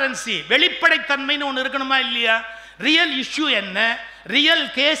 டிரான்ஸ்பரன்சி, வெளிப்படைத்தன்மைன்னு ஒன்று இருக்கணுமா இல்லையா? ரியல் இஷ்யூ என்ன, ரியல்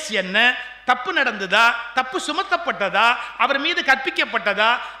கேஸ் என்ன, தப்பு நடந்ததா, தப்பு சுமத்தப்பட்டதா, அவர் மீது கற்பிக்கப்பட்டதா,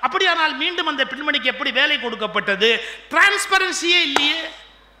 அப்படியானால் மீண்டும் அந்த பெண்மணிக்கு எப்படி வேலை கொடுக்கப்பட்டது? டிரான்ஸ்பரன்சியே இல்லையே.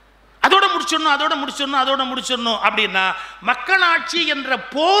 அதோட முடிச்சிடணும், அதோட முடிச்சிடணும், அதோட முடிச்சிடணும் அப்படின்னா மக்களாட்சி என்ற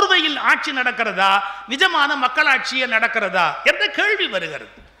போர்வையில் ஆட்சி நடக்கிறதா, நிஜமான மக்களாட்சியே நடக்கிறதா என்ற கேள்வி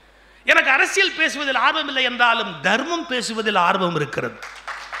வருகிறது. எனக்கு அரசியல் பேசுவதில் ஆர்வம் இல்லை என்றாலும் தர்மம் பேசுவதில் ஆர்வம் இருக்கிறது.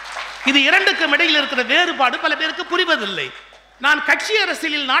 இது இரண்டுக்கும் இடையில் இருக்கிற வேறுபாடு பல பேருக்கு புரிவதில்லை. நான் கட்சி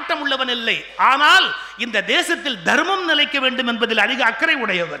அரசியலில் நாட்டம் உள்ளவன் இல்லை, ஆனால் இந்த தேசத்தில் தர்மம் நிலைக்க வேண்டும் என்பதில் அதிக அக்கறை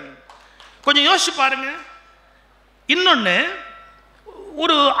உடையவன். கொஞ்சம் யோசிச்சு பாருங்க. இன்னொன்னு,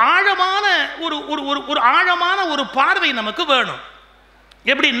 ஒரு ஆழமான ஒரு ஆழமான ஒரு பார்வை நமக்கு வேணும்.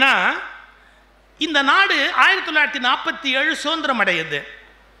 எப்படின்னா, இந்த நாடு 1947 சுதந்திரம் அடையுது.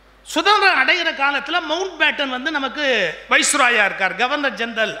 சுதந்திரம் அடைகிற காலத்தில் மவுண்ட் பேட்டன் வந்து நமக்கு வைஸ்ராயா இருக்கார், கவர்னர்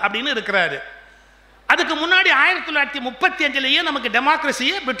ஜெனரல் அப்படின்னு இருக்கிறாரு. அதுக்கு முன்னாடி 1935 நமக்கு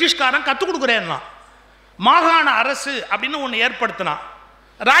டெமோக்ரஸியை பிரிட்டிஷ்காரன் கற்றுக் கொடுக்குறேன்னா மாகாண அரசு அப்படின்னு ஒன்று ஏற்படுத்தினான்.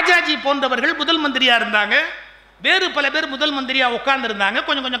 ராஜாஜி போன்றவர்கள் முதல் மந்திரியா இருந்தாங்க. வேறு பல பேர் முதல் மந்திரியா உட்கார்ந்து இருந்தாங்க.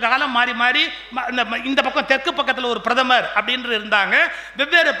 கொஞ்சம் கொஞ்சம் காலம் மாறி மாறி இந்த பக்கம் தெற்கு பக்கத்தில் ஒரு பிரதமர் அப்படின்னு இருந்தாங்க.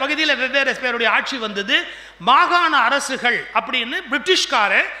 வெவ்வேறு பகுதியில் வெவ்வேறு பேருடைய ஆட்சி வந்தது. மாகாண அரசுகள் அப்படின்னு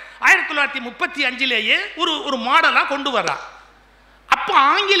பிரிட்டிஷ்கார 1935 ஒரு மாடலா கொண்டு வரா. அப்போ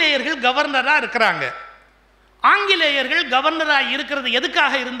ஆங்கிலேயர்கள் கவர்னரா இருக்கிறாங்க. ஆங்கிலேயர்கள் கவர்னரா இருக்கிறது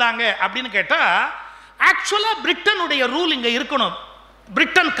எதுக்காக இருந்தாங்க அப்படின்னு கேட்டா, ஆக்சுவலா பிரிட்டனுடைய ரூல் இங்க இருக்கணும்,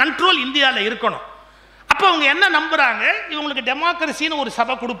 பிரிட்டன் கண்ட்ரோல் இந்தியாவில் இருக்கணும். அப்போ அவங்க என்ன நம்புறாங்க, இவங்களுக்கு டெமோக்ரஸின்னு ஒரு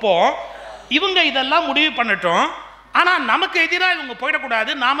சபை கொடுப்போம், இவங்க இதெல்லாம் முடிவு பண்ணட்டும், ஆனால் நமக்கு எதிராக இவங்க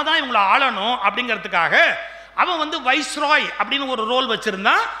போயிடக்கூடாது, நாம தான் இவங்களை ஆளணும் அப்படிங்கிறதுக்காக அவன் வந்து வைஸ்ராய் அப்படின்னு ஒரு ரோல்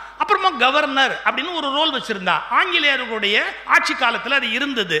வச்சிருந்தான். அப்புறமா கவர்னர் அப்படின்னு ஒரு ரோல் வச்சிருந்தான். ஆங்கிலேயர்களுடைய ஆட்சி காலத்தில் அது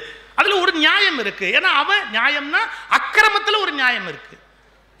இருந்தது. அதுல ஒரு நியாயம் இருக்கு. ஏன்னா அவன் நியாயம்னா அக்கிரமத்தில் ஒரு நியாயம் இருக்கு.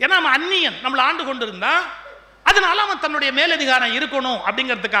 ஏன்னா அவன் அந்நியன், நம்மளை ஆண்டு கொண்டு இருந்தா, அதனால அவன் தன்னுடைய மேலதிகாரம் இருக்கணும்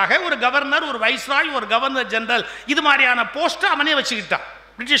அப்படிங்கிறதுக்காக ஒரு கவர்னர், ஒரு வைஸ்ராய், ஒரு கவர்னர் ஜெனரல் இது மாதிரியான போஸ்ட் அவனே வச்சுக்கிட்டான்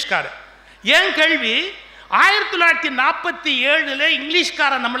பிரிட்டிஷ்காரன். ஏன் கேள்வி, 1947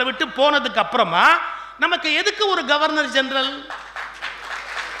 இங்கிலீஷ்காரன் நம்மளை விட்டு போனதுக்கு அப்புறமா நமக்கு எதுக்கு ஒரு கவர்னர் ஜெனரல்?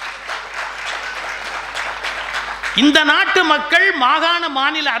 இந்த நாட்டு மக்கள் மாகாண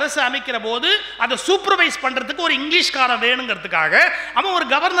மாநில அரசு அமைக்கிற போது அதை சூப்பர்வைஸ் பண்றதுக்கு ஒரு இங்கிலீஷ்காரன் வேணுங்கிறதுக்காக அவன் ஒரு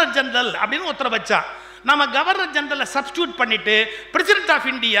கவர்னர் ஜெனரல் அப்படின்னு ஒருத்தரை வச்சான். நம்ம கவர்னர் ஜெனரலை சப்ஸ்டியூட் பண்ணிட்டு பிரசிடென்ட் ஆஃப்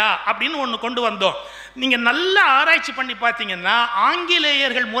இந்தியா அப்படின்னு ஒன்று கொண்டு வந்தோம். நீங்க நல்லா ஆராய்ச்சி பண்ணி பார்த்தீங்கன்னா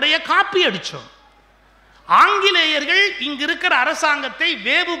ஆங்கிலேயர்கள் முறையை காப்பி அடிச்சோம். ஆங்கிலேயர்கள் இங்கு இருக்கிற அரசாங்கத்தை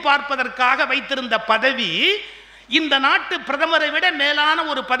வேவு பார்ப்பதற்காக வைத்திருந்த பதவி இந்த நாட்டு பிரதமரை விட மேலான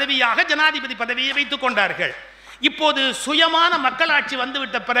ஒரு பதவியாக ஜனாதிபதி பதவியை வைத்துக் கொண்டார்கள். இப்போது சுயமான மக்களாட்சி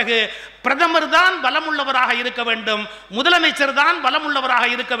வந்துவிட்ட பிறகு பிரதமர் தான் பலமுள்ளவராக இருக்க வேண்டும், முதலமைச்சர் தான் பலமுள்ளவராக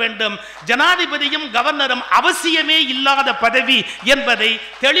இருக்க வேண்டும், ஜனாதிபதியும் கவர்னரும் அவசியமே இல்லாத பதவி என்பதை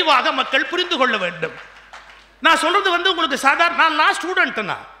தெளிவாக மக்கள் புரிந்து கொள்ள வேண்டும். நான் சொல்றது உங்களுக்கு சாதாரண, நான் லா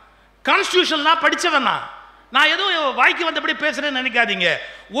ஸ்டூடெண்ட்னா, கான்ஸ்டிடியூஷன்லாம் படித்தவனா, நான் ஏதோ வாய்க்கு வந்தபடி பேசுறேன்னு நினைக்காதீங்க.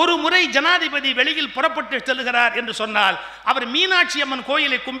 ஒரு முறை ஜனாதிபதி வெளியில் புறப்பட்டு செல்கிறார் என்று சொன்னால், அவர் மீனாட்சி அம்மன்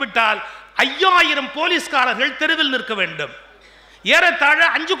கோயிலை கும்பிட்டால் 5000 போலீஸ்காரர்கள் தெருவில் நிற்க வேண்டும். ஏறத்தாழ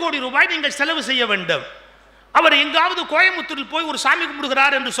 5 கோடி ரூபாய் நீங்கள் செலவு செய்ய வேண்டும். அவர் எங்காவது கோயம்புத்தூரில் போய் ஒரு சாமி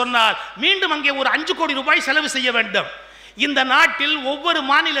கும்பிடுகிறார் என்று சொன்னால் மீண்டும் அங்கே ஒரு 5 கோடி ரூபாய் செலவு செய்ய வேண்டும். இந்த நாட்டில் ஒவ்வொரு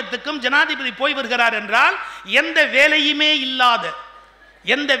மாநிலத்துக்கும் ஜனாதிபதி போய் வருகிறார் என்றால் எந்த வேலையுமே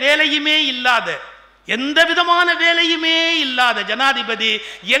இல்லாத எந்த விதமான வேலையுமே இல்லாத ஜனாதிபதி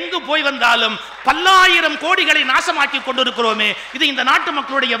எங்கு போய் வந்தாலும் பல்லாயிரம் கோடிகளை நாசமாக்கி கொண்டிருக்கிறோமே, இது இந்த நாட்டு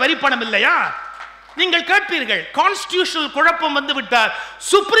மக்களுடைய வரிப்பணம் இல்லையா? நீங்கள் கேட்பீர்கள், கான்ஸ்டிடியூஷனல் குழப்பம் வந்து விட்டார்,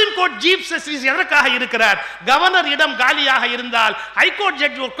 சுப்ரீம் கோர்ட் சீஃப் ஜஸ்டிஸ் எதற்காக இருக்கிறார்? கவர்னர் இடம் காலியாக இருந்தால் ஹைகோர்ட்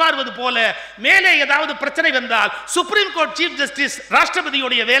ஜட்ஜ் உட்கார்வது போல மேலே ஏதாவது பிரச்சனை வந்தால் சுப்ரீம் கோர்ட் சீஃப் ஜஸ்டிஸ்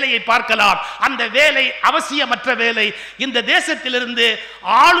ராஷ்டிரபதியுடைய வேலையை பார்க்கலாம். அந்த வேலை அவசியமற்ற வேலை. இந்த தேசத்திலிருந்து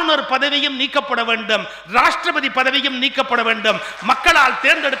ஆளுநர் பதவியும் நீக்கப்பட வேண்டும், ராஷ்டிரபதி பதவியும் நீக்கப்பட வேண்டும். மக்களால்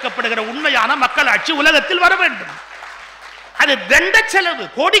தேர்ந்தெடுக்கப்படுகிற உண்மையான மக்களாட்சி உலகத்தில் வர வேண்டும். அது தண்ட செலவு,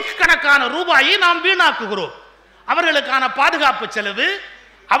 கோடிக்கணக்கான ரூபாயை நாம் வீணாக்குகிறோம். அவர்களுக்கான பாதுகாப்பு செலவு,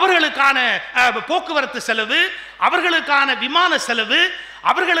 அவர்களுக்கான போக்குவரத்து செலவு, அவர்களுக்கான விமான செலவு,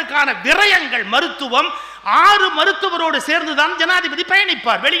 அவர்களுக்கான விரயங்கள், மருத்துவம், 6 மருத்துவரோடு சேர்ந்துதான் ஜனாதிபதி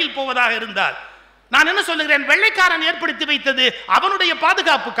பயணிப்பார் வெளியில் போவதாக இருந்தால். நான் என்ன சொல்லுகிறேன், வெள்ளைக்காரன் ஏற்படுத்தி வைத்தது அவனுடைய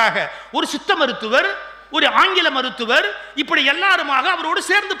பாதுகாப்புக்காக. ஒரு சித்த மருத்துவர், ஒரு ஆங்கில மருத்துவர், இப்படி எல்லாருமாக அவரோடு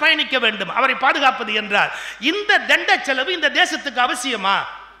சேர்ந்து பயணிக்க வேண்டும் அவரை பாதுகாப்பது என்றார். இந்த தண்ட செலவு இந்த தேசத்துக்கு அவசியமா?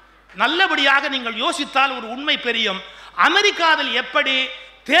 நல்லபடியாக நீங்கள் யோசித்தால் ஒரு உண்மை பெரியும். அமெரிக்காவில் எப்படி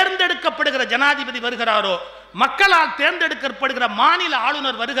தேர்ந்தெடுக்கப்படுகிற ஜனாதிபதி வருகிறாரோ, மக்களால் தேர்ந்தெடுக்கப்படுகிற மாநில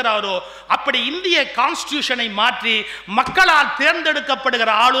ஆளுநர் வருகிறாரோ, அப்படி இந்திய கான்ஸ்டிடியூஷனை மாற்றி மக்களால் தேர்ந்தெடுக்கப்படுகிற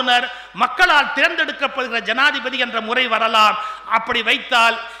ஆளுநர், மக்களால் தேர்ந்தெடுக்கப்படுகிற ஜனாதிபதி என்ற முறை வரலாம். அப்படி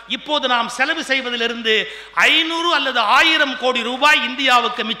வைத்தால் இப்போது நாம் செலவு செய்வதிலிருந்து 500 அல்லது 1000 கோடி ரூபாய்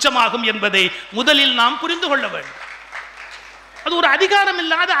இந்தியாவுக்கு மிச்சமாகும் என்பதை முதலில் நாம் புரிந்து கொள்ள வேண்டும். அது ஒரு அதிகாரம்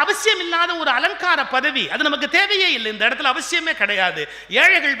இல்லாத, அவசியம் இல்லாத ஒரு அலங்கார பதவி. அது நமக்கு தேவையே இல்லை, இந்த இடத்துல அவசியமே கிடையாது.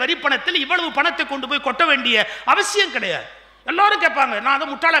 ஏழைகள் வரி பணத்தில் இவ்வளவு பணத்தை கொண்டு போய் கொட்ட வேண்டிய அவசியம் கிடையாது. எல்லாரும் கேட்பாங்க, நான் அதை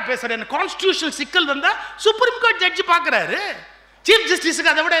முட்டாளா பேசுறேன். கான்ஸ்டிடியூஷனல் சிக்கல் வந்தா சுப்ரீம் கோர்ட் ஜட்ஜி பார்க்கிறாரு, சீஃப்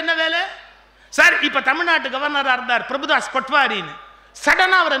ஜஸ்டிஸுக்கு அதை விட என்ன வேலை? சார், இப்ப தமிழ்நாட்டு கவர்னரா இருந்தார் பிரபுதாஸ் பட்வாரின்னு,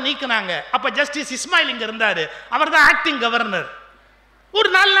 சடனா அவரை நீக்கினாங்க. அப்ப ஜஸ்டிஸ் இஸ்மாயில் இங்க இருந்தாரு, அவர் தான் ஆக்டிங் கவர்னர். ஒரு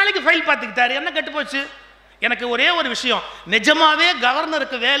 4 நாளைக்கு ஃபைல் பார்த்துக்கிட்டாரு, என்ன கெட்டு போச்சு? எனக்கு ஒரே ஒரு விஷயம், நிஜமாவே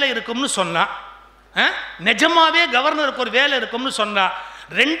கவர்னருக்கு வேலை இருக்கும்னு சொன்னா, நிஜமாவே கவர்னருக்கு ஒரு வேலை இருக்கும்னு சொன்னா,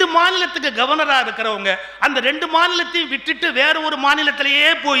 2 மாநிலத்துக்கு கவர்னரா இருக்கிறவங்க அந்த 2 மாநிலத்தையும் விட்டுட்டு வேற ஒரு மாநிலத்திலேயே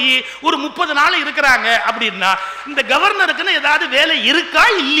போய் ஒரு 30 நாள் இருக்கிறாங்க அப்படின்னா இந்த கவர்னருக்குன்னு ஏதாவது வேலை இருக்கா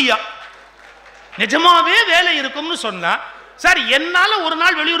இல்லையா? நிஜமாவே வேலை இருக்கும்னு சொன்னா, சார் என்னால ஒரு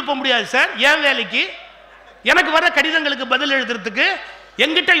நாள் வெளியூர் போக முடியாது சார், ஏன் வேலைக்கு? எனக்கு வர கடிதங்களுக்கு பதில் எழுதுறதுக்கு,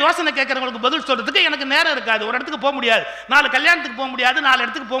 எங்கிட்ட யோசனை கேட்கறவங்களுக்கு பதில் சொல்றதுக்கு எனக்கு நேரம் இருக்காது. ஒரு இடத்துக்கு போக முடியாது, 4 கல்யாணத்துக்கு போக முடியாது, 4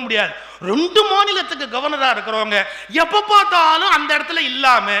 இடத்துக்கு போக முடியாது. 2 மாநிலத்துக்கு கவர்னரா இருக்கிறவங்க எப்ப பார்த்தாலும் அந்த இடத்துல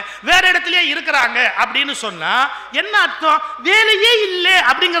இல்லாம வேற இடத்துலயே இருக்கிறாங்க அப்படின்னு சொன்னா என்ன அர்த்தம்? வேலையே இல்லை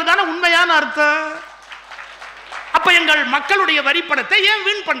அப்படிங்கறதான உண்மையான அர்த்தம். அப்ப எங்கள் மக்களுடைய வரிப்பணத்தை ஏன்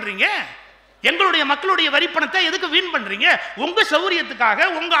வீண் பண்றீங்க? எங்களுடைய மக்களுடைய வரிப்பணத்தை எதுக்கு வீண் பண்றீங்க? உங்க சௌரியத்துக்காக,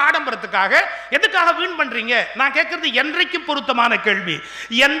 உங்க ஆடம்பரத்துக்காக எதுக்காக வீண் பண்றீங்க? நான் கேட்கறது என்றைக்கு பொருத்தமான கேள்வி.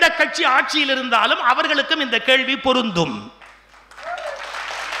 எந்த கட்சி ஆட்சியில் இருந்தாலும் அவர்களுக்கும் இந்த கேள்வி பொருந்தும்.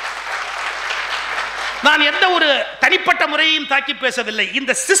 நான் எந்த ஒரு தனிப்பட்ட முறையையும் தாக்கி பேசவில்லை.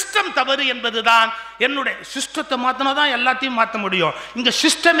 இந்த சிஸ்டம் தவறு என்பதுதான் என்னுடைய. சிஸ்டத்தை மாத்தினாதான் எல்லாத்தையும் மாற்ற முடியும். இங்க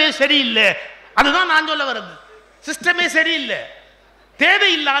சிஸ்டமே சரியில்லை, அதுதான் நான் சொல்ல வருது. சிஸ்டமே சரியில்லை,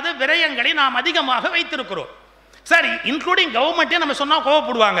 தேவையில்லாத விரயங்களை நாம் அதிகமாக வைத்திருக்கிறோம். சரி, இன்க்ளூடிங் கவர்மெண்ட்டே நம்ம சொன்னா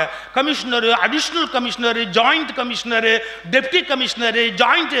கோவப்படுவாங்க. Commissioner, additional commissioner, joint commissioner, deputy commissioner,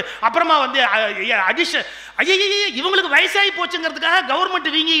 joint, அப்புறமா வந்து அடிஷன். இவங்களுக்கு வயசாகி போச்சுங்கிறதுக்காக கவர்மெண்ட்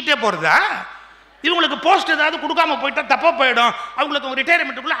வீங்கிக்கிட்டே போறதா? இவங்களுக்கு போஸ்ட் ஏதாவது கொடுக்காம போயிட்டா தப்பா போயிடும், அவங்களுக்கு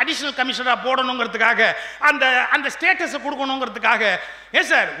ரிட்டையர்மெண்ட்டுக்குள்ள அடிஷனல் கமிஷனரா போடணுங்கிறதுக்காக, அந்த ஸ்டேட்டஸை கொடுக்கணுங்கிறதுக்காக. ஏன்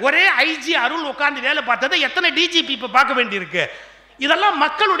சார், ஒரே ஐஜி அருள் உட்கார்ந்து வேலை பார்த்ததை எத்தனை டிஜிபி இப்போ பார்க்க வேண்டியிருக்கு? இதெல்லாம்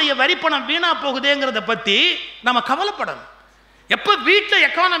மக்களுடைய வரிப்பணம் வீணா போகுதுங்கிறத பத்தி நம்ம கவலைப்படணும். எப்ப வீட்டில்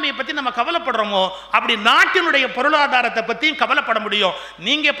எக்கானமியை பத்தி நம்ம கவலைப்படுறோமோ அப்படி நாட்டினுடைய பொருளாதாரத்தை பத்தியும் கவலைப்பட முடியும்.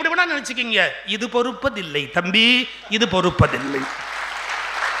 நீங்க எப்படி வேணா நினைச்சுக்கீங்க, இது பொறுப்பதில்லை தம்பி, இது பொறுப்பதில்லை.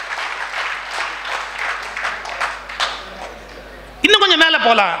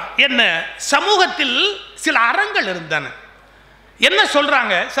 போலாம். என்ன சமூகத்தில் சில அறங்கள் இருந்தன. என்ன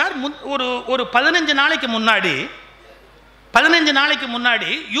சொல்றாங்க சார், ஒரு 15 நாளைக்கு முன்னாடி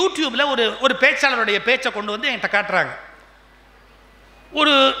யூடியூப்ல ஒரு பேச்சாளருடைய பேச்சை கொண்டு வந்து என்கிட்ட காட்டுறாங்க.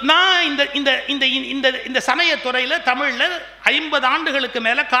 நான் இந்த சமயத்துறையில் தமிழில் 50 ஆண்டுகளுக்கு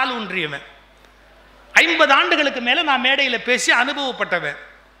மேலே கால் ஊன்றியவன், 50 ஆண்டுகளுக்கு மேலே நான் மேடையில் பேசி அனுபவப்பட்டவன்.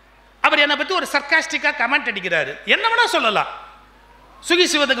 அவர் என்னை பற்றி ஒரு சர்க்காஸ்டிக்காக கமெண்ட் அடிக்கிறாரு. என்ன வேணா சொல்லலாம். சுகி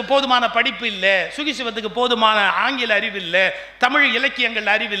சிவத்துக்கு போதுமான படிப்பு இல்லை, சுகி சிவத்துக்கு போதுமான ஆங்கில அறிவு இல்லை, தமிழ் இலக்கியங்கள்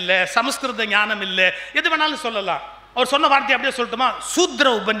அறிவு இல்லை, சமஸ்கிருத ஞானம் இல்லை, எது வேணாலும் சொல்லலாம். அவர் சொன்ன வார்த்தை அப்படியே சொல்லட்டுமா? சூத்ர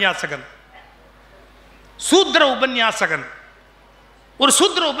உபன்யாசகன். ஒரு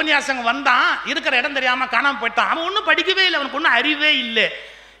சூத்ர உபன்யாசகன் வந்தான், இருக்கிற இடம் தெரியாம காணாம போயிட்டான். அவன் ஒன்றும் படிக்கவே இல்லை, அவனுக்கு ஒன்றும் அறிவே இல்லை.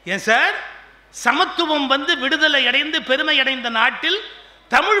 ஏன் சார், சமத்துவம் விடுதலை அடைந்து பெருமை அடைந்த நாட்டில்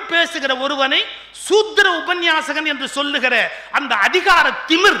தமிழ் பேசுகிற ஒருவனை சூத்ர உபன்யாசகன் என்று சொல்லுகிற அந்த அதிகார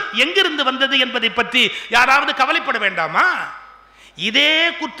திமிர் எங்கிருந்து வந்தது என்பதை பற்றி யாராவது கவலைப்பட வேண்டாமா? இதே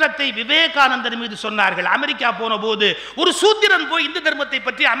குற்றத்தை விவேகானந்தர் மீது சொன்னார்கள். அமெரிக்கா போன போது ஒரு சூத்திரன் போய் இந்து தர்மத்தை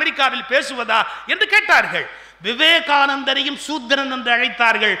பற்றி அமெரிக்காவில் பேசுவதா என்று கேட்டார்கள். விவேகானந்தரையும் சூத்திரன் என்று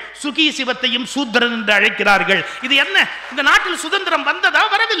அழைத்தார்கள், சுகி சிவத்தையும் சூத்திரன் என்று அழைக்கிறார்கள். இது என்ன? இந்த நாட்டில் சுதந்திரம் வந்ததா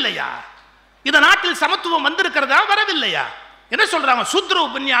வரவில்லையா? இந்த நாட்டில் சமத்துவம் வந்திருக்கிறதா வரவில்லையா? என்ன சொல்றாங்க? சூத்ர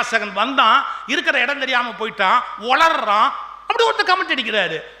உபன்யாசகன் வந்தான், இருக்கிற இடம் தெரியாம போயிட்டான், வளர்றான், அப்படி ஒருத்தர் கமெண்ட்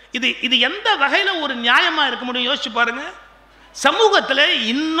அடிக்கிறாரு. இது எந்த வகையில ஒரு நியாயமா இருக்க முடியும்? யோசிச்சு பாருங்க. சமூகத்தில்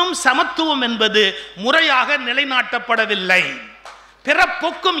இன்னும் சமத்துவம் என்பது முறையாக நிலைநாட்டப்படவில்லை.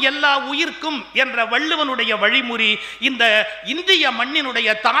 பிறப்பொக்கும் எல்லா உயிர்க்கும் என்ற வள்ளுவனுடைய வழிமுறை இந்த இந்திய மண்ணினுடைய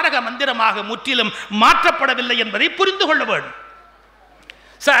தாரக மந்திரமாக முற்றிலும் மாற்றப்படவில்லை என்பதை புரிந்து கொள்ள வேண்டும்.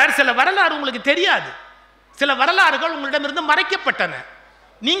 சார், சில வரலாறு உங்களுக்கு தெரியாது, சில வரலாறுகள் உங்களிடமிருந்து மறைக்கப்பட்டன.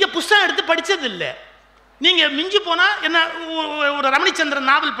 நீங்க புஸ்தகம் எடுத்து படிச்சதில்லை. நீங்க மிஞ்சி போனா என்ன, ஒரு ரமணிச்சந்திரன்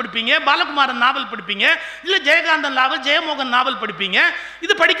நாவல் படிப்பீங்க, பாலகுமாரன் நாவல் படிப்பீங்க, இல்ல ஜெயகாந்தன் நாவல், ஜெயமோகன் நாவல் படிப்பீங்க.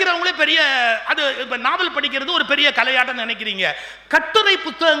 இது படிக்கிறவங்களே பெரிய, அது நாவல் படிக்கிறது ஒரு பெரிய கலையாட்டம் நினைக்கிறீங்க. கட்டுரை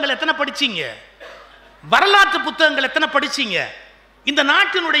புத்தகங்கள் எத்தனை படிச்சீங்க? வரலாற்று புத்தகங்கள் எத்தனை படிச்சீங்க? இந்த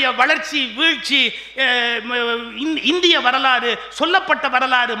நாட்டினுடைய வளர்ச்சி, வீழ்ச்சி, இந்திய வரலாறு, சொல்லப்பட்ட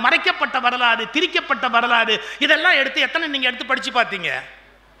வரலாறு, மறைக்கப்பட்ட வரலாறு, திரிக்கப்பட்ட வரலாறு, இதெல்லாம் எடுத்து எத்தனை நீங்க எடுத்து படிச்சு பார்த்தீங்க?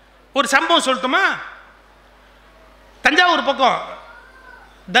 ஒரு சம்பவம் சொல்லட்டுமா? தஞ்சாவூர் பக்கம்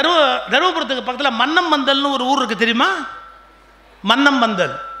தருமபுரத்துக்கு பக்கத்தில் மன்னம்பந்தல்னு ஒரு ஊர் இருக்கு, தெரியுமா?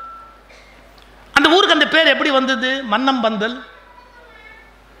 மன்னம்பந்தல். அந்த ஊருக்கு அந்த பேர் எப்படி வந்தது? மன்னம்பந்தல்.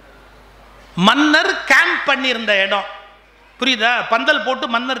 மன்னர் கேம்ப் பண்ணியிருந்த இடம், புரியுதா? பந்தல் போட்டு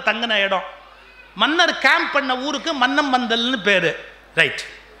மன்னர் தங்கின இடம். மன்னர் கேம்ப் பண்ண ஊருக்கு மன்னம்பந்தல்னு பேரு. ரைட்.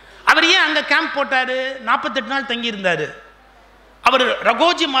 அவர் ஏன் அங்க கேம்ப் போட்டாரு? 48 நாள் தங்கி இருந்தாரு. அவர்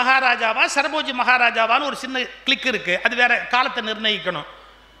ரகோஜி மகாராஜாவா சரபோஜி மகாராஜாவான்னு ஒரு சின்ன கிளிக் இருக்கு, அது வேற, காலத்தை நிர்ணயிக்கணும்.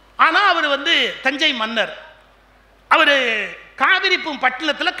 ஆனால் அவர் தஞ்சை மன்னர். அவர்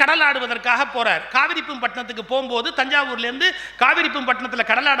காவிரிப்பட்டினத்தில் கடலாடுவதற்காக போறார். காவிரிப்பட்டினத்துக்கு போகும்போது, தஞ்சாவூர்லேருந்து காவிரிப்பட்டினத்தில்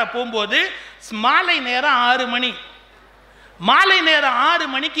கடலாட போகும்போது மாலை நேரம் 6 மணி. மாலை நேரம் 6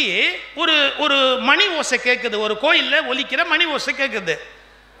 மணிக்கு ஒரு மணி ஓசை கேட்குது, ஒரு கோயிலில் ஒலிக்கிற மணி ஓசை கேட்குது.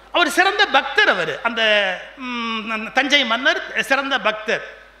 அவர் சிறந்த பக்தர், அவர் அந்த தஞ்சை மன்னர் சிறந்த பக்தர்.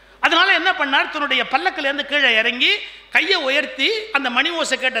 அதனால என்ன பண்ணார், தன்னுடைய பல்லக்கிலேருந்து கீழே இறங்கி கையை உயர்த்தி அந்த மணி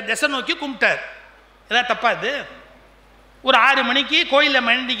ஓசை கேட்ட திசை நோக்கி கும்பிட்டார். ஏதாவது தப்பா? இது ஒரு 6 மணிக்கு கோயிலில்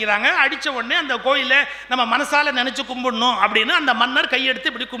மண்டிக்கிறாங்க, அடித்த உடனே அந்த கோயிலை நம்ம மனசால நினைச்சு கும்பிடணும் அப்படின்னு அந்த மன்னர்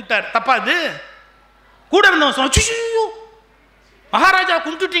கையெடுத்து இப்படி கும்பிட்டார். தப்பா? இது கூட இருந்தவன் சொன்ன, மகாராஜா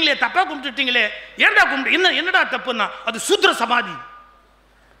கும்பிட்டுட்டீங்களே, தப்பா கும்பிட்டுட்டீங்களே, ஏன்டா கும்பிட்டு, என்னடா தப்புன்னா, அது சூத்ர சமாதி,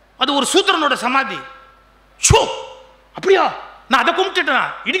 அது ஒரு சூத்திரனோட சமாதி. ஷோ, அப்படியா? நான் அதை கும்பிட்டுட்டேன்,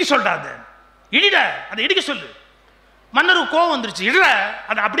 இடிக்க சொல்றாத, இடிட, அதை இடிக்க சொல்லு. மன்னருக்கு கோவம் வந்துருச்சு, இட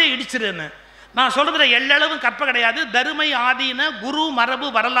அதை அப்படியே இடிச்சிருன்னு. நான் சொல்றதுல எல்லளவும் கற்ப கிடையாது. தருமை ஆதீன குரு மரபு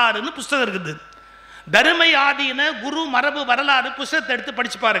வரலாறுன்னு புஸ்தகம் இருக்குது. தருமை ஆதீன குரு மரபு வரலாறு புஸ்தகத்தை எடுத்து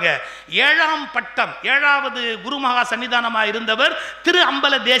படிச்சு பாருங்க. 7ஆம் பட்டம், 7வது குருமகா சன்னிதானமாக இருந்தவர் திரு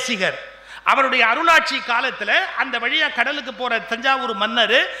அம்பல தேசிகர். அவருடைய அருளாட்சி காலத்தில் அந்த வழியா கடலுக்கு போற தஞ்சாவூர்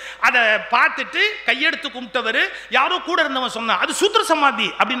மன்னர் அதை பார்த்துட்டு கையெடுத்து கும்பிட்டவர். யாரோ கூட இருந்தவன் சொன்னா அது சூத்திர சமாதி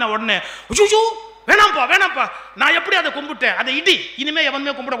அப்படின்னா உடனே, வேணாம்ப்பா வேணாம்ப்பா, நான் எப்படி அதை கும்பிட்டேன், அதை இடி, இனிமே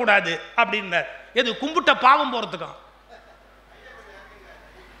எவனுமே கும்பிடக்கூடாது அப்படின்னார். எது கும்பிட்ட பாவம் போறதுக்கான்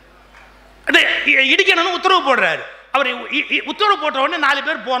இடிக்கணும்னு உத்தரவு போடுறாரு. அவர் உத்தரவு போட்ட உடனே 4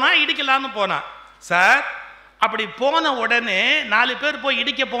 பேர் போனா இடிக்கலான்னு போனா. சார், அப்படி போன உடனே 4 பேர் போய்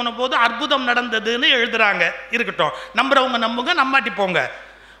இடிக்க போன போது அற்புதம் நடந்ததுன்னு எழுதுறாங்க. இருக்கட்டும், நம்புறவங்க நம்புங்க, நம்பாட்டி போங்க.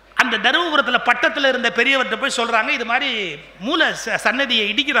 அந்த தருமபுரத்தில் பட்டத்தில் இருந்த பெரியவர்கிட்ட போய் சொல்றாங்க, இது மாதிரி மூல சன்னதியை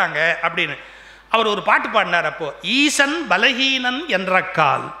இடிக்கிறாங்க அப்படின்னு. அவர் ஒரு பாட்டு பாடினார். அப்போ ஈசன் பலஹீனன் என்ற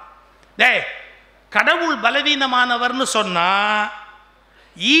கால். டேய், கடவுள் பலவீனமானவர்னு சொன்னா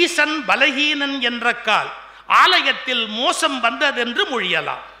ஈசன் பலஹீனன் என்ற கால், ஆலயத்தில் மோசம் வந்ததென்று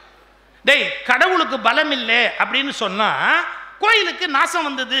மொழியலாம். டேய், கடவுளுக்கு பலம் இல்லை அப்படின்னு சொன்னா கோயிலுக்கு நாசம்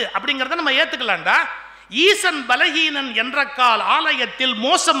வந்தது அப்படிங்கிறத நம்ம ஏத்துக்கலாம்டா. ஈசன் பலஹீனன் என்ற கால், ஆலயத்தில்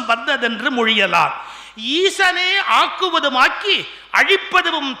மோசம் வந்ததென்று மொழியலாம். ஈசனே ஆக்குவதுமாக்கி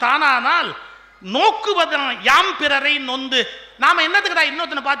அழிப்பதும் தானானால் நோக்குவதும் யாம் பிறரை நொந்து. நாம என்னத்துக்குடா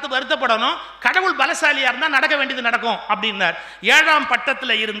இன்னொருத்தனை பார்த்து வருத்தப்படணும்? கடவுள் பலசாலியா இருந்தா நடக்க வேண்டியது நடக்கும் அப்படின்னார். 7ஆம்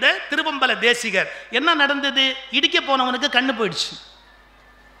பட்டத்தில் இருந்த திருவம்பல தேசிகர். என்ன நடந்தது? இடிக்க போனவனுக்கு கண்ணு போயிடுச்சு.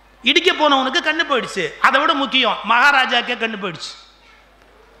 இடிக்க போனவனுக்கு கண்ணு போயிடுச்சு. அதை விட முக்கியம், மகாராஜாக்கே கண்ணு போயிடுச்சு.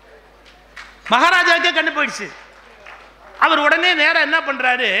 மகாராஜாக்கே கண்ணு போயிடுச்சு. அவர் உடனே நேரம் என்ன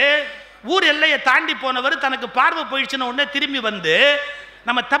பண்றாரு? ஊர் எல்லையை தாண்டி போனவர் தனக்கு பார்வை போயிடுச்சுன்னு உடனே திரும்பி வந்து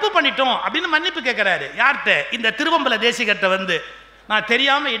நம்ம தப்பு பண்ணிட்டோம் அப்படின்னு மன்னிப்பு கேட்கிறாரு. யார்கிட்ட? இந்த திருவம்பல தேசிகர்கிட்ட வந்து, நான்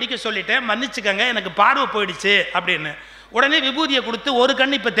தெரியாம இடிக்க சொல்லிட்டேன், மன்னிச்சுக்கங்க, எனக்கு பார்வை போயிடுச்சு அப்படின்னு. உடனே விபூதியை கொடுத்து ஒரு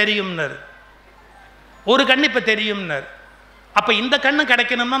கண் இப்ப தெரியும்னாரு, ஒரு கண் இப்ப தெரியும்னாரு. அப்ப இந்த கண்ணு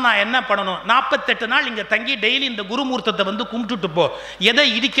கிடைக்கணும்னா நான் என்ன பண்ணணும்? 48 நாள் இங்க தங்கி டெய்லி இந்த குருமூர்த்தத்தை வந்து கும்பிட்டுட்டு போ. எதை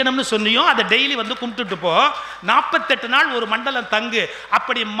இடிக்கணும்னு சொன்னியோ அதை டெய்லி வந்து கும்பிட்டுட்டு போ. 48 நாள் ஒரு மண்டலம் தங்கு.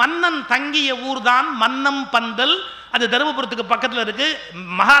 அப்படி மன்னன் தங்கிய ஊர் தான் மன்னம் பந்தல். அது தருமபுரத்துக்கு பக்கத்தில் இருக்கு.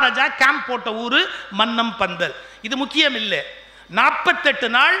 மகாராஜா கேம்ப் போட்ட ஊரு மன்னம் பந்தல். இது முக்கியம் இல்லை. 48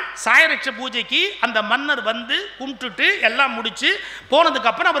 நாள் சாயரட்ச பூஜைக்கு அந்த மன்னர் வந்து கும்பிட்டுட்டு எல்லாம் முடிச்சு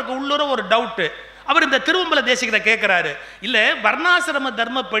போனதுக்கு அப்புறம் அவருக்கு உள்ளூர ஒரு டவுட்டு. அவர் இந்த திருவம்பல தேசிகரை கேட்கிறாரு, இல்ல வர்ணாசிரம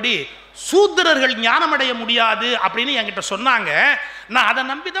தர்மப்படி சூத்திரர்கள் ஞானமடைய முடியாது அப்படின்னு என்கிட்ட சொன்னாங்க. நான் அதை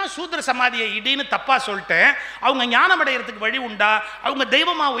நம்பிதான் சூத்திர சமாதியை இடின்னு தப்பா சொல்லிட்டேன். அவங்க ஞானமடைகிறதுக்கு வழி உண்டா? அவங்க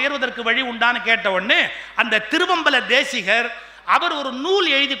தெய்வமா உயர்வதற்கு வழி உண்டான்னு கேட்ட உடனே அந்த திருவம்பல தேசிகர் அவர் ஒரு நூல்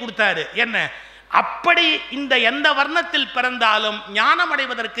எழுதி கொடுத்தாரு. என்ன? அப்படி இந்த எந்த வர்ணத்தில் பிறந்தாலும் ஞானம்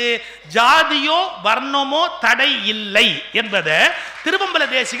அடைவதற்கு ஜாதியோ வர்ணமோ தடை இல்லை என்பதை திருவம்பல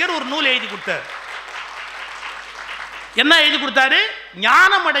தேசிகர் ஒரு நூல் எழுதி கொடுத்தார். என்ன எழுதி கொடுத்தாரு?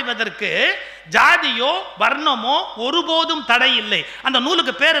 ஞானம் அடைவதற்கு ஜாதியோ வர்ணமோ ஒருபோதும் தடை இல்லை. அந்த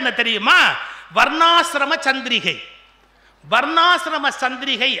நூலுக்கு பேர் என்ன தெரியுமா? வர்ணாசிரம சந்திரிகை. வர்ணாசிரம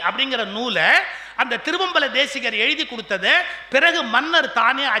சந்திரிகை அப்படிங்கிற நூலை அந்த திருவம்பல தேசிகர் எழுதி கொடுத்தது. பிறகு மன்னர்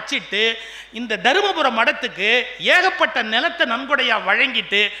தானே அச்சிட்டு இந்த தருமபுர மடத்துக்கு ஏகப்பட்ட நிலத்தை நன்கொடையா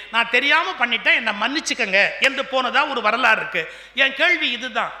வழங்கிட்டு, நான் தெரியாம பண்ணிட்டேன், என்னை மன்னிச்சுக்கங்க என்று போனதா ஒரு வரலாறு இருக்கு. என் கேள்வி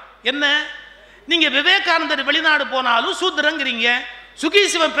இதுதான். என்ன? நீங்க விவேகானந்தர் வெளிநாடு போனாலும் சூத்திரங்கிறீங்க, சுகி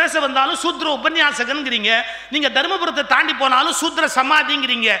சிவம் பேச வந்தாலும் சூத்திர உபன்யாசகங்கிறீங்க, நீங்க தர்மபுரத்தை தாண்டி போனாலும் சூத்திர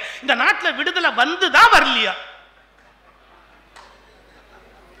சமாதிங்கிறீங்க. இந்த நாட்டில் விடுதலை வந்துதான் வரலையா?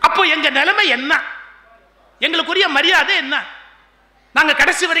 அப்போ எங்க நிலைமை என்ன? எங்களுக்குரிய மரியாதை என்ன? நாங்க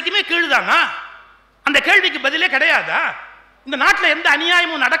கடைசி வரைக்குமே கீழ்தானா? அந்த கேள்விக்கு பதிலே கிடையாதா? இந்த நாட்டில் எந்த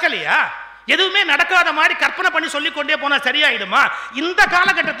அநியாயமும் நடக்கலையா? எதுவுமே நடக்காத மாதிரி கற்பனை பண்ணி சொல்லிக் கொண்டே போனா சரியாயிடுமா? இந்த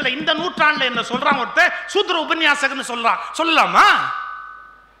காலகட்டத்தில் இந்த நூற்றாண்டுல என்ன சொல்றான் ஒருத்தர் சூத்திர உபன்யாசகன்னு சொல்றான், சொல்லலாமா?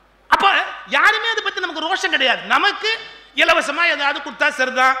 அப்ப யாருமே அதை பத்தி நமக்கு ரோஷம் கிடையாது. நமக்கு இலவசமா ஏதாவது கொடுத்தா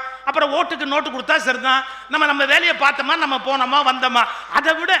சரிதான், அப்புறம் ஓட்டுக்கு நோட்டு கொடுத்தா சரிதான், நம்ம வேலையை பார்த்தோமா, நம்ம போனோமா வந்தோமா.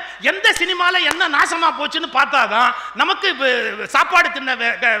 அதை விட எந்த சினிமால என்ன நாசமா போச்சுன்னு பார்த்தாதான் நமக்கு சாப்பாடு தின்ன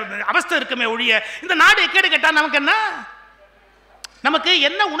அவஸ்தை இருக்குமே ஒழிய இந்த நாடு எக்கேடு கேட்டா நமக்கு என்ன? நமக்கு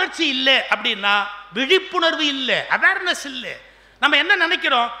என்ன உணர்ச்சி இல்லை அப்படின்னா விழிப்புணர்வு இல்லை, அவேர்னஸ் இல்லை. நம்ம என்ன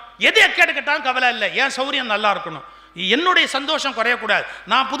நினைக்கிறோம்? எது எக்கேடு கேட்டாலும் கவலை இல்லை, என் சௌரியம் நல்லா இருக்கணும், என்னுடைய சந்தோஷம் குறையக்கூடாது,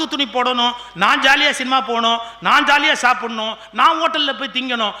 நான் புது துணி போடணும், நான் ஜாலியாக சினிமா போகணும், நான் ஜாலியாக சாப்பிடணும், நான் ஹோட்டலில் போய்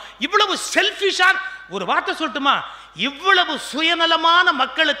திங்கணும். இவ்வளவு செல்ஃபிஷான ஒரு வார்த்தை சொல்லட்டுமா? இவ்வளவு சுயநலமான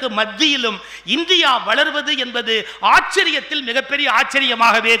மக்களுக்கு மத்தியிலும் இந்தியா வளர்வது என்பது ஆச்சரியத்தில் மிகப்பெரிய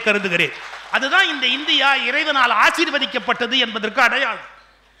ஆச்சரியமாகவே கருதுகிறேன். அதுதான் இந்த இந்தியா இறைவனால் ஆசீர்வதிக்கப்பட்டது என்பதற்கு அடையாளம்.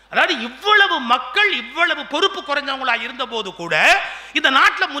 அதாவது இவ்வளவு மக்கள் இவ்வளவு பொறுப்பு குறைஞ்சவங்களா இருந்த போது கூட இந்த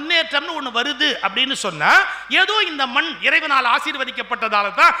நாட்டில் முன்னேற்றம்னு ஒன்று வருது அப்படின்னு சொன்னா ஏதோ இந்த மண் இறைவனால்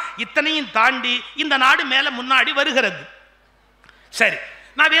ஆசீர்வதிக்கப்பட்டதால தான் இத்தனையும் தாண்டி இந்த நாடு மேல முன்னாடி வருகிறது. சரி,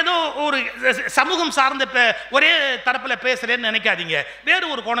 நான் ஏதோ ஒரு சமூகம் சார்ந்த ஒரே தரப்பில் பேசுறேன்னு நினைக்காதீங்க,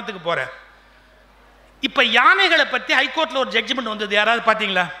 வேறு ஒரு கோணத்துக்கு போறேன். இப்ப யானைகளை பத்தி ஹைகோர்ட்ல ஒரு ஜட்ஜ்மெண்ட் வந்தது, யாராவது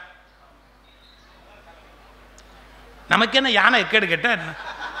பாத்தீங்களா? நமக்கு என்ன யானை எக்கேடு கேட்ட என்ன?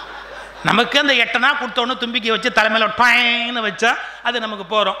 நமக்கு அந்த 8 கொடுத்தோன்னு தும்பிக்கை வச்சு தலைமையில டாயின்னு வச்சா அது நமக்கு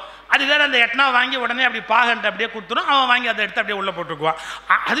போறோம். அது வேற அந்த 8 வாங்கி உடனே அப்படி பாகன்ட்டு அப்படியே கொடுத்துரும், அவன் வாங்கி அதை எடுத்து அப்படியே உள்ள போட்டுக்குவான்.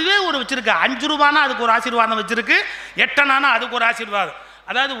 அதுவே ஒரு வச்சிருக்கு. 5 ரூபானா அதுக்கு ஒரு ஆசீர்வாதம் வச்சிருக்கு, 8 அதுக்கு ஒரு ஆசீர்வாதம்.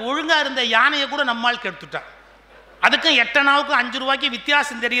 அதாவது ஒழுங்கா இருந்த யானையை கூட நம்மால் கெடுத்துட்டான். அதுக்கும் 8 5 ரூபாய்க்கு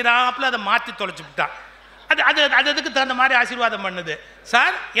வித்தியாசம் தெரிகிறாப்புல அதை மாற்றி தொலைச்சு விட்டான். அது அது அது அதுக்கு தகுந்த மாதிரி ஆசீர்வாதம் பண்ணுது.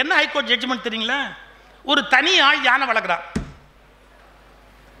 சார் என்ன ஹைகோர்ட் ஜட்ஜ்மெண்ட் தெரியுங்களா? ஒரு தனி ஆள் யானை வளர்க்குறான்,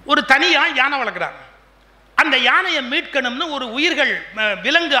 ஒரு தனி ஆள் யானை வளர்க்குறான். அந்த யானையை மீட்கணும்னு ஒரு உயிர்கள்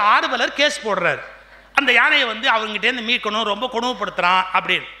விலங்கு ஆர்வலர் கேஸ் போடுறாரு. அந்த யானையை வந்து அவங்ககிட்டேருந்து மீட்கணும், ரொம்ப கொடுமைப்படுத்துகிறான்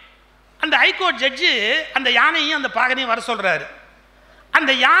அப்படின்னு. அந்த ஹைகோர்ட் ஜட்ஜு அந்த யானையும் அந்த பாகனையும் வர சொல்கிறாரு.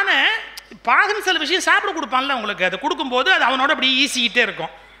 அந்த யானை பாகன் சில விஷயம் சாப்பிட கொடுப்பான்ல உங்களுக்கு, அதை கொடுக்கும்போது அது அவனோட அப்படி ஈசிக்கிட்டே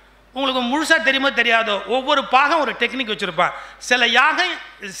இருக்கும். உங்களுக்கு முழுசாக தெரியுமோ தெரியாதோ, ஒவ்வொரு பாகம் ஒரு டெக்னிக் வச்சுருப்பான்.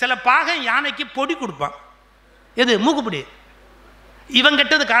 சில பாகம் யானைக்கு பொடி கொடுப்பான். எது? மூக்குப்பொடி. இவன்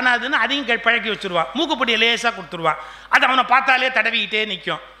கெட்டது காணாதுன்னு அதையும் பழக்கி வச்சுருவான். மூக்குப்பொடியை லேசாக கொடுத்துருவான். அது அவனை பார்த்தாலே தடவிக்கிட்டே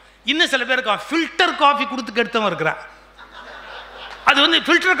நிற்கும். இன்னும் சில பேர் இருக்கான் ஃபில்டர் காஃபி கொடுத்து கெடுத்தவன் இருக்கிறான். அது வந்து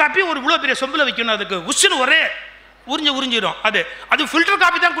ஃபில்டர் காஃபி ஒரு இவ்வளோ பெரிய சொம்பில் வைக்கணும், அதுக்கு உஷ்ஷுன்னு ஒரே உறிஞ்சிடும். அது ஃபில்டர்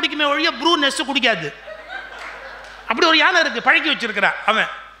காஃபி தான் குடிக்குமே ஒழிய ப்ரூ நெஸ் குடிக்காது. அப்படி ஒரு யானை இருக்குது, பழக்கி வச்சிருக்கிறான் அவன்.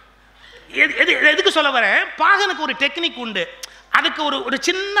 எதுக்கு சொல்ல வரேன்? பாகனுக்கு ஒரு டெக்னிக் உண்டு. அதுக்கு ஒரு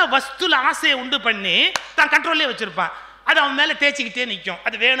சின்ன வஸ்துல ஆசையை உண்டு பண்ணி தான் கண்ட்ரோல்லே வச்சிருப்பான். அது அவன் மேலே தேய்ச்சிக்கிட்டே நிற்கும்.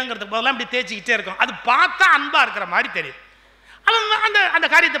 அது வேணுங்கிறதுக்கு போதெல்லாம் அப்படி தேய்ச்சிக்கிட்டே இருக்கும். அது பார்த்தா அன்பாக இருக்கிற மாதிரி தெரியும். அவன் அந்த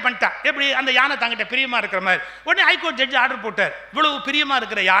காரியத்தை பண்ணிட்டான். எப்படி? அந்த யானை தங்கிட்ட பிரியமாக இருக்கிற மாதிரி. உடனே ஹைகோர்ட் ஜட்ஜி ஆர்டர் போட்டார், இவ்வளவு பிரியமாக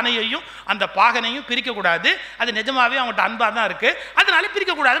இருக்கிற யானையையும் அந்த பாகனையும் பிரிக்கக்கூடாது, அது நிஜமாவே அவங்கள்ட்ட அன்பாக தான் இருக்குது, அதனால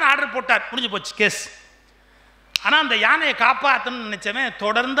பிரிக்கக்கூடாதுன்னு ஆர்டர் போட்டார். முடிஞ்சு போச்சு கேஸ். ஆனால் அந்த யானையை காப்பாற்றணும்னு நினச்சவன்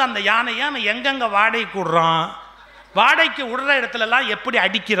தொடர்ந்து அந்த யானையை அவன் எங்கெங்கே வாடகைக்கு விடுறான், வாடகைக்கு விடுற இடத்துலலாம் எப்படி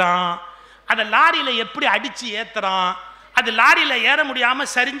அடிக்கிறான், அதை லாரியில் எப்படி அடித்து ஏற்றுறான், அது லாரியில் ஏற முடியாமல்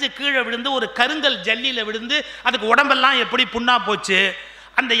சரிஞ்சு கீழே விழுந்து ஒரு கருங்கல் ஜல்லியில் விழுந்து அதுக்கு உடம்பெல்லாம் எப்படி புண்ணா போச்சு,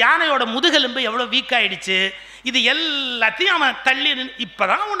 அந்த யானையோட முதுகெலும்பு எவ்வளோ வீக் ஆகிடுச்சு, இது எல்லாத்தையும் அவன் தள்ளி இப்போ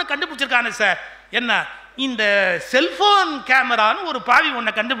தான் ஒன்று கண்டுபிடிச்சிருக்கானே சார். என்ன? இந்த செல்ஃபோன் கேமரான்னு ஒரு பாவி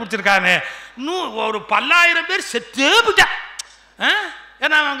ஒன்றை கண்டுபிடிச்சிருக்கானு. ஒரு 10,000 பேர் செத்தே போயிட்டான்.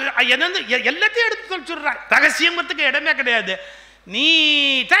 ஏன்னா அவங்க என்னந்து எல்லாத்தையும் எடுத்து சொல்லிச்சுடுறான். ரகசியத்துக்கு இடமே கிடையாது.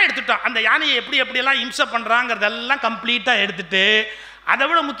 நீட்டாக எடுத்துட்டான். அந்த யானையை எப்படியெல்லாம் இம்சை பண்ணுறாங்கிறதெல்லாம் கம்ப்ளீட்டாக எடுத்துட்டு, அதை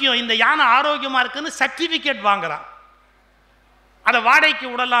விட முக்கியம், இந்த யானை ஆரோக்கியமாக இருக்குன்னு சர்டிஃபிகேட் வாங்குறான். அதை வாடகைக்கு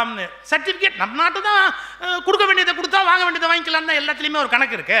விடலாம்னு சர்டிஃபிகேட். நம்ம நாட்டு தான் கொடுக்க வேண்டியதை கொடுத்தா வாங்க வேண்டியதை வாங்கிக்கலாம் தான் எல்லாத்துலேயுமே ஒரு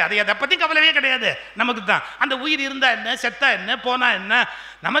கணக்கு இருக்குது. அதை பற்றி கவலையே கிடையாது நமக்கு தான். அந்த உயிர் இருந்தால் என்ன, செத்தா என்ன, போனால் என்ன,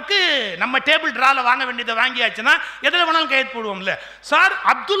 நமக்கு நம்ம டேபிள் ட்ராவில் வாங்க வேண்டியதை வாங்கியாச்சுன்னா எதில் வேணாலும் கையெழுத்து போடுவோம்ல. சார்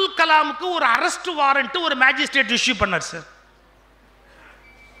அப்துல் கலாமுக்கு ஒரு அரெஸ்ட் வாரண்ட்டு ஒரு மேஜிஸ்ட்ரேட் இஷ்யூ பண்ணார் சார்.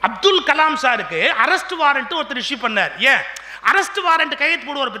 அப்துல் கலாம் சாருக்கு அரெஸ்ட் வாரண்ட் ஒருத்தர் இஷ்யூ பண்ணார். ஏன் அரெஸ்ட் வாரண்ட் கையெழுத்து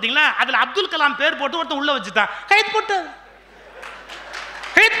போடுவார் பார்த்தீங்களா, அதில் அப்துல் கலாம் பேர் போட்டு ஒருத்தர் உள்ள வச்சுட்டான். கையெழுத்து போட்டார்.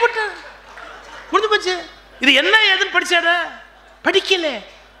 முடிஞ்சு போச்சு. இது என்ன ஏதுன்னு படிச்சார? படிக்கல.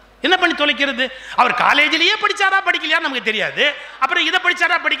 என்ன பண்ணி தொலைக்கிறது? அவர் காலேஜிலேயே படிச்சாரா படிக்கலையா நமக்கு தெரியாது. அப்புறம் இதை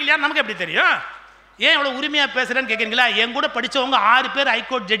படிச்சாரா படிக்கலையா நமக்கு எப்படி தெரியும்? ஏன் இவ்வளோ உரிமையாக பேசுறேன்னு கேட்குறீங்களா? என் கூட படித்தவங்க 6 பேர்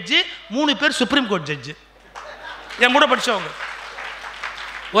ஹைகோர்ட் ஜட்ஜு, 3 பேர் சுப்ரீம் கோர்ட் ஜட்ஜு. என் கூட படித்தவங்க.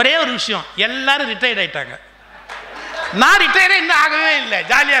 ஒரே ஒரு விஷயம், எல்லாரும் ரிட்டையர்ட் ஆயிட்டாங்க. நான் ரிட்டையரே இன்னும் ஆகவே இல்லை.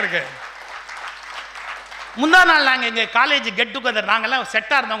 ஜாலியாக இருக்கு. முந்தா நாள் நாங்கள் எங்கள் காலேஜ் கெட் டுகெதர், நாங்கள்லாம்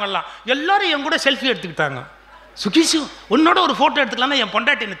செட்டாக இருந்தவங்கலாம் எல்லாரும் என் கூட செல்ஃபி எடுத்துக்கிட்டாங்க. சுகிஷு உன்னோட ஒரு ஃபோட்டோ எடுத்துக்கலாம்னா என்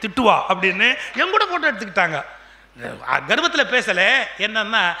பொண்டாட்டி என்னை திட்டுவா அப்படின்னு என் கூட ஃபோட்டோ எடுத்துக்கிட்டாங்க. கர்வத்தில் பேசலை.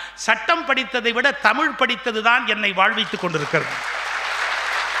 என்னன்னா, சட்டம் படித்ததை விட தமிழ் படித்தது தான் என்னை வாழ்வித்துக் கொண்டிருக்கிறது.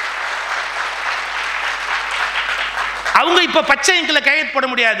 அவங்க இப்போ பச்சை இங்கில் கையெழுத்து போட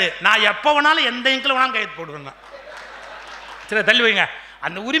முடியாது. நான் எப்போ வேணாலும் எந்த இங்கில் வேணாலும் கையெழுத்து போடுவேன். சரி தள்ளி வைங்க.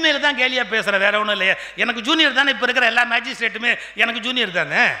 அந்த உரிமையில் தான் கேலியாக பேசுகிறேன், வேற ஒன்றும் இல்லையே. எனக்கு ஜூனியர் தானே இப்போ இருக்கிற எல்லா மேஜிஸ்ட்ரேட்டுமே எனக்கு ஜூனியர்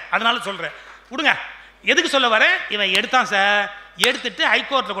தானே, அதனால சொல்கிறேன். விடுங்க. எதுக்கு சொல்ல வரேன்? இவன் எடுத்தான் சார், எடுத்துட்டு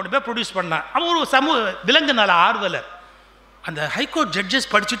ஹைகோர்ட்டில் கொண்டு போய் ப்ரொடியூஸ் பண்ணான். அவன் ஒரு விலங்கு நல ஆர்வலர். அந்த ஹைகோர்ட்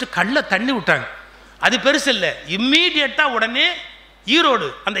ஜட்ஜஸ் படிச்சுட்டு கல்லை தண்ணி விட்டாங்க. அது பெருசு இல்லை. இம்மீடியட்டாக உடனே ஈரோடு,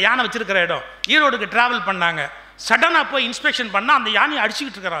 அந்த யானை வச்சிருக்கிற இடம், ஈரோடுக்கு ட்ராவல் பண்ணாங்க. சடனாக போய் இன்ஸ்பெக்ஷன் பண்ணால் அந்த யானையை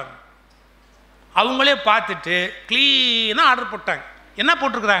அடிச்சுக்கிட்டு இருக்கிறாங்க. அவங்களே பார்த்துட்டு க்ளீனாக ஆர்டர் போட்டாங்க. என்ன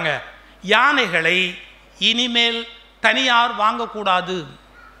போட்டிருக்கிறாங்க? யானைகளை இனிமேல் தனியார் வாங்கக்கூடாது,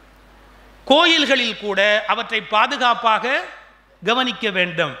 கோயில்களில் கூட அவற்றை பாதுகாப்பாக கவனிக்க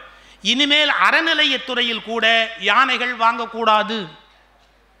வேண்டும், இனிமேல் அறநிலையத்துறையில் கூட யானைகள் வாங்கக்கூடாது,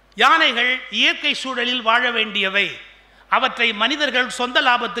 யானைகள் இயற்கை சூழலில் வாழ வேண்டியவை, அவற்றை மனிதர்கள் சொந்த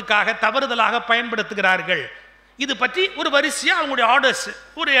லாபத்துக்காக தவறுதலாக பயன்படுத்துகிறார்கள். இது பற்றி ஒரு வரிசையாக அவங்களுடைய ஆர்டர்ஸ்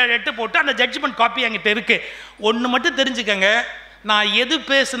ஒரு 8 போட்டு அந்த ஜட்ஜ்மெண்ட் காப்பி என்கிட்ட இருக்கு. ஒன்று மட்டும் தெரிஞ்சுக்கங்க, நான் எது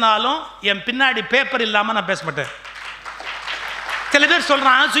பேசினாலும் என் பின்னாடி பேப்பர் இல்லாமல் நான் பேச மாட்டேன். சில பேர்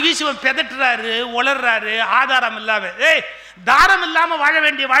சொல்கிறான் சுகி சிவம் பெதட்டுறாரு, உளர்றாரு, ஆதாரம் இல்லாமல். தாரம் இல்லாமல் வாழ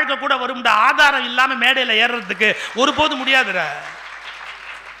வேண்டிய வாழ்க்கை கூட வரும்டா. ஆதாரம் இல்லாமல் மேடையில் ஏறுறதுக்கு ஒருபோதும் முடியாதுடா.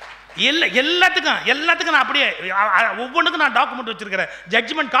 எல்லாத்துக்கும் நான் அப்படியே ஒவ்வொன்றுக்கும் நான் டாக்குமெண்ட் வச்சிருக்கிறேன்,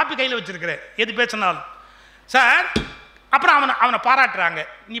 ஜட்ஜ்மெண்ட் காப்பி கையில் வச்சிருக்கிறேன். எது பேசினாலும் சார். அப்புறம் அவனை பாராட்டுறாங்க,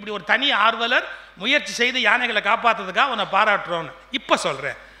 நீ இப்படி ஒரு தனி ஆர்வலர், முயற்சி செய்து யானைகளை காப்பாற்றுறதுக்காக அவனை பாராட்டுறோன்னு. இப்போ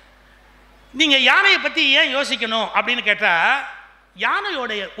சொல்கிறேன், நீங்கள் யானையை பற்றி ஏன் யோசிக்கணும் அப்படின்னு கேட்டால்,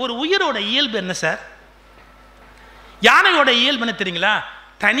 யானையோடைய ஒரு உயிரோட இயல்பு என்ன சார்? யானையோட இயல்பு என்ன தெரியுங்களா?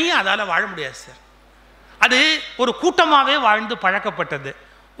 தனியாக அதால் வாழ முடியாது சார். அது ஒரு கூட்டமாகவே வாழ்ந்து பழக்கப்பட்டது.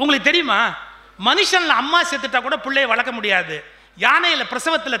 உங்களுக்கு தெரியுமா, மனுஷனில் அம்மா செத்துட்டா கூட பிள்ளையை வளர்க்க முடியாது. யானையில்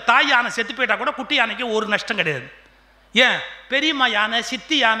பிரசவத்தில் தாய் யானை செத்து போயிட்டா கூட குட்டி யானைக்கு ஒரு நஷ்டம் கிடையாது. ஏன்? பெரியம்மா யானை,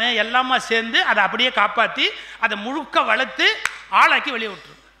 சித்தி யானை எல்லாமா சேர்ந்து அதை அப்படியே காப்பாற்றி அதை முழுக்க வளர்த்து ஆளாக்கி வெளியே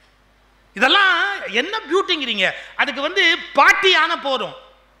விட்டுரும். இதெல்லாம் என்ன பியூட்டிங்கிறீங்க? அதுக்கு பாட்டி யானை போகிறோம்,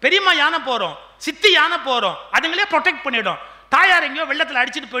 பெரியம்மா யானை போகிறோம், சித்தி யானை போகிறோம், அதுங்களே ப்ரொடெக்ட் பண்ணிவிடும். தாயார் எங்கேயோ வெள்ளத்தில்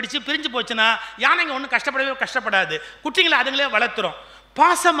அடிச்சுட்டு போயிடுச்சு, பிரிஞ்சு போச்சுன்னா யானைங்க ஒன்றும் கஷ்டப்படாது, குட்டிங்களை அதுங்களே வளர்த்துரும்.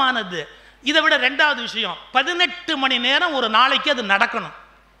 பாசமானது. இதை விட ரெண்டாவது விஷயம், 18 மணி நேரம் ஒரு நாளைக்கு அது நடக்கணும்.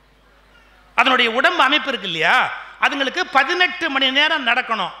 அதனுடைய உடம்பு அமைப்பு இருக்கு இல்லையா, அதுங்களுக்கு 18 மணி நேரம்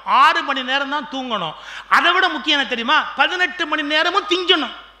நடக்கணும், 6 மணி நேரம் தான் தூங்கணும். அதை விட முக்கியம் என்ன தெரியுமா? 18 மணி நேரமும்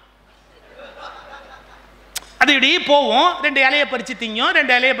திங்கணும். அது இப்படி போவோம், 2 இலையை பறித்து திங்கும்,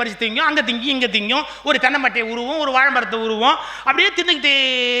 2 இலையை பறித்து திங்கும், அங்கே திங்கி இங்கே திங்கும், ஒரு தென்னை மட்டையை உருவோம், ஒரு வாழை மரத்தை உருவோம், அப்படியே தின்னுக்கிட்டே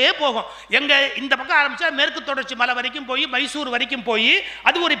போகும். எங்கள் இந்த பக்கம் ஆரம்பித்தா மேற்கு தொடர்ச்சி மலை வரைக்கும் போய் மைசூர் வரைக்கும் போய்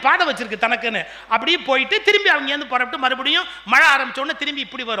அது ஒரு பாதை வச்சிருக்கு தனக்குன்னு. அப்படியே போயிட்டு திரும்பி அங்கேருந்து புறப்பட்டு மறுபடியும் மழை ஆரம்பித்தோடனே திரும்பி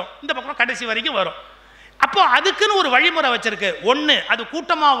இப்படி வரும், இந்த பக்கம் கடைசி வரைக்கும் வரும். அப்போ அதுக்குன்னு ஒரு வழிமுறை வச்சிருக்கு. 1, அது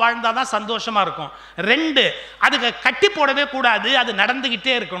கூட்டமாக வாழ்ந்தால் தான் சந்தோஷமாக இருக்கும். 2, அதுக்கு கட்டி போடவே கூடாது, அது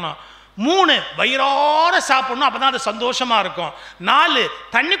நடந்துக்கிட்டே இருக்கணும். 3, வயிறார சாப்பிடணும், அப்போ தான் அது சந்தோஷமாக இருக்கும். 4,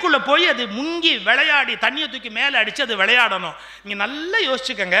 தண்ணிக்குள்ளே போய் அது முங்கி விளையாடி தண்ணியை தூக்கி மேலே அடித்து அது விளையாடணும். நீங்கள் நல்லா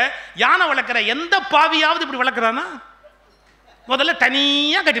யோசிச்சுக்கோங்க, யானை வளர்க்குற எந்த பாவியாவது இப்படி வளர்க்குறான்னா முதல்ல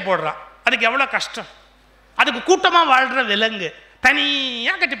தனியாக கட்டி போடுறான். அதுக்கு எவ்வளோ கஷ்டம். அதுக்கு கூட்டமாக வாழ்கிற விலங்கு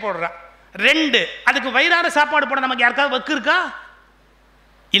தனியாக கட்டி போடுறான். 2, அதுக்கு வயிறார சாப்பாடு போட நமக்கு யாருக்காவது வக்கு இருக்கா?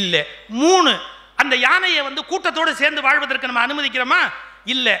 இல்லை. 3, அந்த யானையை கூட்டத்தோடு சேர்ந்து வாழ்வதற்கு நம்ம அனுமதிக்கிறோமா?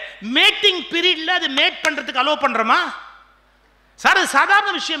 இல்லை. மேட்டிங் பீரியட்ல அது மேட் பண்றதுக்கு அலோ பண்றோமா? சார், அது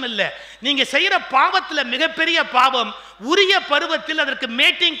சாதாரண விஷயம் இல்லை. நீங்க செய்யற பாவத்தில் மிகப்பெரிய பாவம் உரிய பருவத்தில் அதற்கு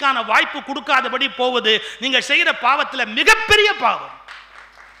மேட்டிங்கான வாய்ப்பு கொடுக்காதபடி போவது நீங்க செய்யற பாவத்தில் மிகப்பெரிய பாவம்.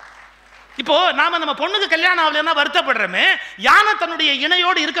 இப்போ நாம நம்ம பொண்ணுக்கு கல்யாணம் ஆகலைன்னா வருத்தப்படுறோமே, யானை தன்னுடைய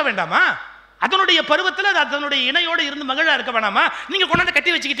இணையோடு இருக்க வேண்டாமா? அதனுடைய பருவத்தில் அது அதனுடைய இணையோடு இருந்து மகிழா இருக்க வேணாமா? நீங்க கொண்டாந்து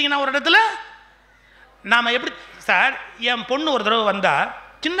கட்டி வச்சுக்கிட்டீங்கன்னா ஒரு இடத்துல நாம எப்படி சார்? என் பொண்ணு ஒரு தடவை வந்தா,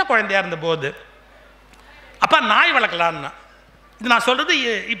 சின்ன குழந்தையா இருந்த போது, அப்பா நாய் வளர்க்கலான்னா. இது நான் சொல்றது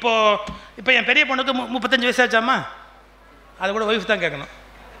இப்போ என் பெரிய பொண்ணுக்கு 35 வயசு ஆச்சாமா? அது கூட ஒய்ஃப் தான் கேட்கணும்.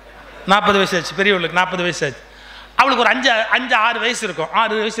 40 வயசு ஆச்சு, பெரியவளுக்கு 40 வயசு ஆச்சு. அவளுக்கு ஒரு 5-6 வயசு இருக்கும்.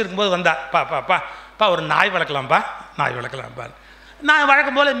 6 வயசு இருக்கும்போது வந்தா, பா ஒரு நாய் வளர்க்கலாம்ப்பா, நாய் வளர்க்கலாம்ப்பா. நான்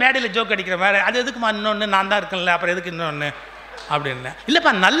வழக்கம் போல மேடையில் ஜோக் அடிக்கிற மாதிரி, அது எதுக்குமா இன்னொன்று, நான் தான் இருக்கேன்ல, அப்புறம் எதுக்கு இன்னொன்று அப்படின்னு.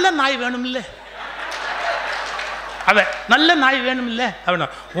 இல்லைப்பா நல்ல நாய் வேணும் இல்லை, அவன் நல்ல நாய் வேணும் இல்லை அப்படின்னா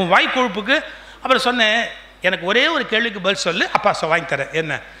உன் வாய் கொழுப்புக்கு. அப்புறம் சொன்னேன், எனக்கு ஒரே ஒரு கேள்விக்கு பதில் சொல்லு, அப்பா வாங்கி தரேன்.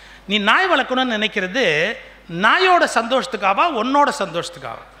 என்ன, நீ நாய் வளர்க்கணும்னு நினைக்கிறது நாயோட சந்தோஷத்துக்காவா உன்னோட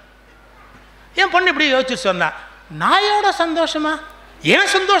சந்தோஷத்துக்காவா? என் பொண்ணு இப்படி யோசிச்சு சொன்னா, நாயோட சந்தோஷமா?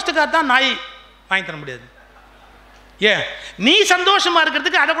 ஏன் சந்தோஷத்துக்காக தான் நாய் வாங்கி தர முடியாது. ஏன் நீ சந்தோஷமா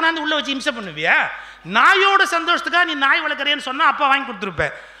இருக்கிறதுக்கு அதை கொண்டாந்து உள்ள வச்சு இம்சை பண்ணுவியா? நாயோட சந்தோஷத்துக்காக நீ நாய் வளர்க்குறேன்னு சொன்னா அப்பா வாங்கி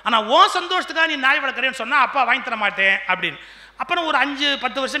கொடுத்துருப்பேன். ஆனால் ஓ சந்தோஷத்துக்காக நீ நாய் வளர்க்குறேன்னு சொன்னா அப்பா வாங்கி தர மாட்டேன் அப்படின்னு. அப்புறம் ஒரு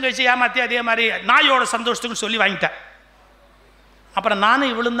 5-10 வருஷம் கழிச்சு ஏமாத்தி அதே மாதிரி நாயோட சந்தோஷத்துக்குன்னு சொல்லி வாங்கிட்டேன். அப்புறம்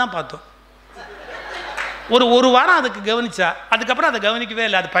நானும் இவளும் தான் பார்த்தோம். ஒரு வாரம் அதுக்கு கவனிச்சா, அதுக்கப்புறம் அதை கவனிக்கவே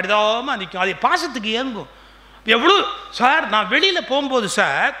இல்லை. அது பரிதாபமாக நிற்கும், அது பாசத்துக்கு இயங்கும். எவ்வளோ சார், நான் வெளியில் போகும்போது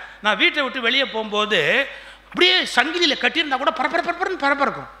சார், நான் வீட்டை விட்டு வெளியே போகும்போது அப்படியே சங்கிலியில் கட்டியிருந்தா கூட பரபரப்புன்னு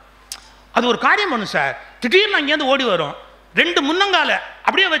பரபரக்கும். அது ஒரு காரியம் பண்ணும் சார். திடீர்னு அங்கேருந்து ஓடி வரும், 2 முன்னங்கால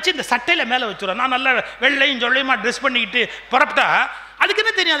அப்படியே வச்சு இந்த சட்டையில் மேலே வச்சுருவோம். நான் நல்லா வெள்ளையும் சொல்லையுமா ட்ரெஸ் பண்ணிக்கிட்டு புறப்பட்டா அதுக்கு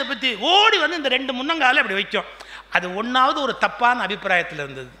என்ன தெரியும், அதை பற்றி ஓடி வந்து இந்த 2 முன்னங்கால அப்படி வைக்கும். அது ஒன்றாவது ஒரு தப்பான அபிப்பிராயத்தில்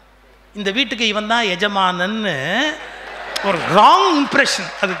இருந்தது. இந்த வீட்டுக்கு இவன் தான் எஜமானன்னு ஒரு ராங் இம்ப்ரெஷன்.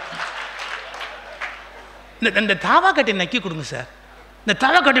 அது இந்த தாவா கட்டி நக்கி கொடுங்க சார், இந்த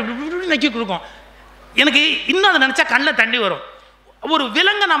தாவா கட்டி நக்கி கொடுக்கும். எனக்கு இன்னும் அதை நினச்சா கண்ணில் தண்ணி வரும். ஒரு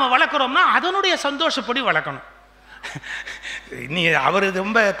விலங்கை நம்ம வளர்க்குறோம்னா அதனுடைய சந்தோஷப்படி வளர்க்கணும். நீ அவர்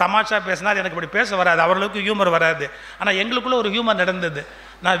ரொம்ப தமாஷா பேசினா எனக்கு இப்படி பேச வராது, அவர்களுக்கு ஹியூமர் வராது. ஆனால் எங்களுக்குள்ள ஒரு ஹியூமர் நடந்தது.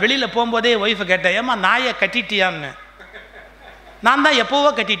 நான் வெளியில் போகும்போதே ஒய்ஃபை கேட்டேன், ஏம்மா நாயை கட்டிட்டியான்னு. நான் தான் எப்போவோ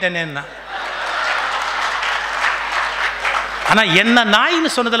கட்டிட்டேனேன்னா. ஆனால் என்ன நாயின்னு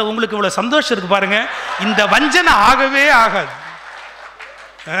சொன்னதில் உங்களுக்கு இவ்வளோ சந்தோஷம் இருக்கு பாருங்க. இந்த வஞ்சனை ஆகவே ஆகாது.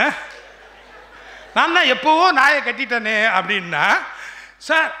 நான் தான் எப்போவோ நாயை கட்டிட்டேனே அப்படின்னா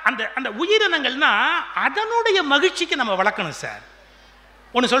சார் அந்த அந்த உயிரினங்கள்னா அதனுடைய மகிழ்ச்சிக்கு நம்ம வளர்க்கணும் சார்.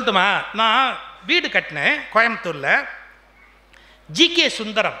 ஒன்று சொல்லட்டுமா? நான் வீடு கட்டினேன் கோயம்புத்தூரில். GK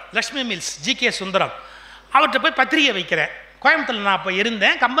Sundaram, Lakshmi mills GK Sundaram, அவர்கிட்ட போய் பத்திரிகை வைக்கிறேன். கோயம்புத்தூரில் நான் அப்போ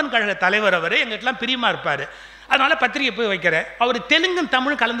இருந்தேன். கம்பன் கழக தலைவர் அவர், எங்கிட்டலாம் பிரியமாக இருப்பார். அதனால் பத்திரிகை போய் வைக்கிறேன். அவர் தெலுங்கும்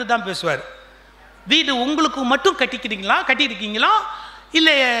தமிழும் கலந்து தான் பேசுவார். வீடு உங்களுக்கு மட்டும் கட்டியிருக்கீங்களா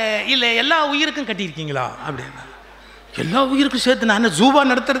இல்லை இல்லை எல்லா உயிருக்கும் கட்டியிருக்கீங்களா அப்படின்னா. எல்லா உயிருக்கும் சேர்த்து நான் ஜூவா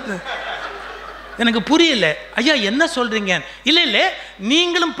நடத்துறது எனக்கு புரியல. ஐயா என்ன சொல்கிறீங்க? இல்லை இல்லை,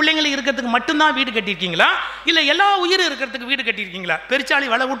 நீங்களும் பிள்ளைங்களும் இருக்கிறதுக்கு மட்டும்தான் வீடு கட்டியிருக்கீங்களா இல்லை எல்லா உயிரும் இருக்கிறதுக்கு வீடு கட்டியிருக்கீங்களா? பெருச்சாளி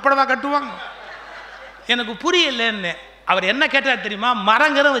வலை உட்படவா கட்டுவாங்க? எனக்கு புரியலன்னு. அவர் என்ன கேட்டார் தெரியுமா?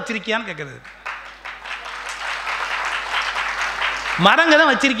 மரங்கரம் வச்சிருக்கியான்னு கேட்குறாரு.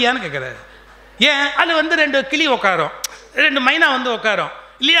 மரங்கரம் வச்சிருக்கியான்னு கேட்குறாரு. ஏன்? அது வந்து 2 கிளி உட்காரும், 2 மைனா வந்து உட்காரும்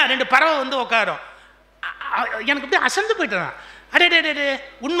இல்லையா, 2 பறவை வந்து உட்காரும். எனக்கு அப்படியே அசந்து போயிட்டேன். அடே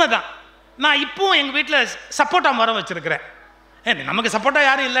உண்மைதான். நான் இப்போவும் எங்கள் வீட்டில் சப்போட்டா மரம் வச்சுருக்கிறேன். நமக்கு சப்போட்டா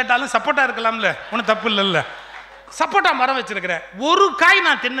யாரும் இல்லாட்டாலும் சப்போட்டா இருக்கலாம்ல, ஒன்றும் தப்பு இல்லைல்ல. சப்போட்டா மரம் வச்சுருக்கிறேன். ஒரு காய்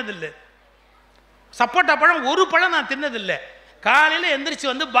நான் தின்னதில்லை. சப்போட்டா பழம் ஒரு பழம் நான் தின்னதில்லை. காலையில் எந்திரிச்சு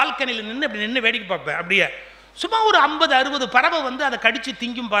வந்து பால்கனியில் நின்று அப்படி நின்று வேடிக்கை பார்ப்பேன். அப்படியே சும்மா ஒரு 50-60 பறவை வந்து அதை கடித்து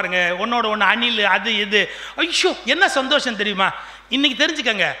திங்கும் பாருங்க, ஒன்னோட ஒன்று அணில் அது இது. ஐயோ என்ன சந்தோஷம் தெரியுமா? இன்னைக்கு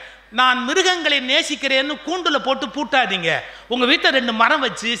தெரிஞ்சுக்கங்க, நான் மிருகங்களை நேசிக்கிறேன்னு கூண்டில் போட்டு பூட்டாதீங்க. உங்கள் வீட்டில் 2 மரம்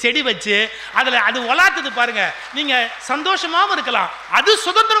வச்சு செடி வச்சு அதில் அது ஒலாத்துது பாருங்க, நீங்கள் சந்தோஷமாகவும் இருக்கலாம், அது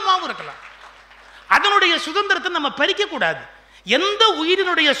சுதந்திரமாகவும் இருக்கலாம். அதனுடைய சுதந்திரத்தை நம்ம பறிக்கக்கூடாது. எந்த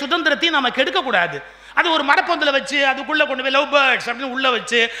உயிரினுடைய சுதந்திரத்தையும் நம்ம கெடுக்கக்கூடாது. அது ஒரு மரப்பொந்தில் வச்சு அதுக்குள்ளே கொண்டு போய் லவ் பேர்ட்ஸ் அப்படின்னு உள்ளே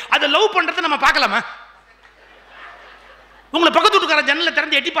வச்சு அதை லவ் பண்ணுறதை நம்ம பார்க்கலாமா? உங்களை பக்கத்து வீட்டுக்கார ஜன்னலை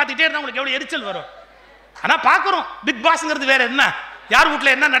திறந்து எட்டி பார்த்துட்டே இருந்தால் உங்களுக்கு எவ்வளோ எரிச்சல் வரும். ஆனால் பார்க்குறோம். பிக் பாஸ்ங்கிறது வேற என்ன? யார்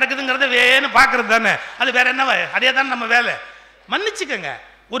வீட்டில் என்ன நடக்குதுங்கிறத வேணும் பார்க்கறது தானே. அது வேற என்ன? அதே தானே நம்ம வேலை. மன்னிச்சுக்கங்க,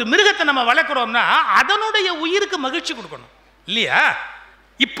 ஒரு மிருகத்தை நம்ம வளர்க்குறோம்னா அதனுடைய உயிருக்கு மகிழ்ச்சி கொடுக்கணும் இல்லையா?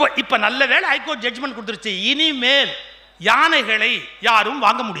 இப்போ நல்ல வேலை ஹைகோர்ட் ஜட்ஜ்மெண்ட் கொடுத்துருச்சு. இனிமேல் யானைகளை யாரும்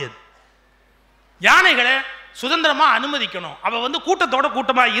வாங்க முடியாது. யானைகளை சுதந்திரமாக அனுமதிக்கணும். அவ வந்து கூட்டத்தோட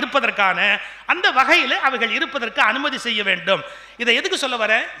கூட்டமாக இருப்பதற்கான அந்த வகையில் அவைகள் இருப்பதற்கு அனுமதி செய்ய வேண்டும். இதை எதுக்கு சொல்ல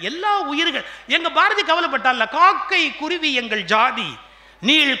வர? எல்லா உயிர்கள், எங்க பாரதி கவலைப்பட்டால, காக்கை குருவி எங்கள் ஜாதி,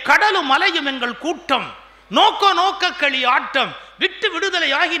 நீள் கடலும் மலையும் எங்கள் கூட்டம், நோக்க நோக்க களி ஆட்டம், விட்டு விடுதலை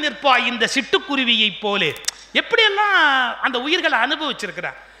ஆகி நிற்பாய் இந்த சிட்டுக்குருவியை போலே. எப்படியெல்லாம் அந்த உயிர்களை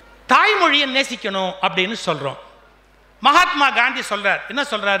அனுபவிச்சிருக்கிறார். தாய்மொழியை நேசிக்கணும் அப்படின்னு சொல்றோம். மகாத்மா காந்தி சொல்றார். என்ன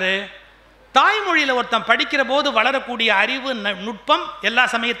சொல்றாரு? தாய்மொழியில் ஒருத்தன் படிக்கிற போது வளரக்கூடிய அறிவு நுட்பம் எல்லா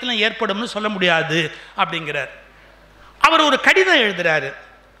சமயத்திலும் ஏற்படும்னு சொல்ல முடியாது அப்படிங்கிறார். அவர் ஒரு கடிதம் எழுதுறாரு.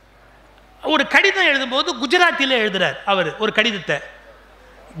 ஒரு கடிதம் எழுதும்போது குஜராத்தியில் எழுதுறார். அவர் ஒரு கடிதத்தை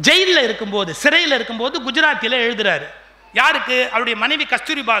ஜெயிலில் இருக்கும்போது, சிறையில் இருக்கும்போது குஜராத்தியில் எழுதுறாரு. யாருக்கு? அவருடைய மனைவி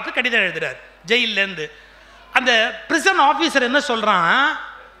கஸ்தூரிபாவுக்கு கடிதம் எழுதுறாரு ஜெயிலேருந்து. அந்த பிரிசன் ஆஃபீஸர் என்ன சொல்றான்?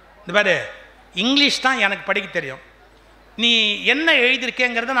 இந்த பாரு, இங்கிலீஷ் தான் எனக்கு படிக்க தெரியும், நீ என்ன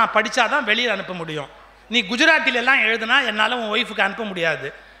எழுதியிருக்கேங்கிறத நான் படித்தாதான் வெளியில் அனுப்ப முடியும். நீ குஜராத்திலெல்லாம் எழுதுனா என்னால் உன் ஒய்ஃபுக்கு அனுப்ப முடியாது.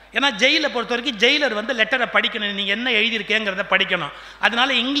 ஏன்னா ஜெயிலை பொறுத்த வரைக்கும் ஜெயிலர் வந்து லெட்டரை படிக்கணும், நீங்கள் என்ன எழுதியிருக்கேங்கிறத படிக்கணும். அதனால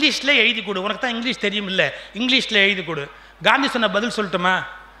இங்கிலீஷில் எழுதி கொடு, உனக்கு தான் இங்கிலீஷ் தெரியும் இல்லை, இங்கிலீஷில் எழுதி கொடு. காந்தி சொன்ன பதில் சொல்லட்டுமா?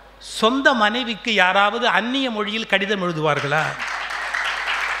 சொந்த மனைவிக்கு யாராவது அந்நிய மொழியில் கடிதம் எழுதுவார்களா?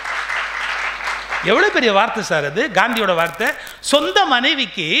 எவ்வளோ பெரிய வார்த்தை சார் அது, காந்தியோட வார்த்தை. சொந்த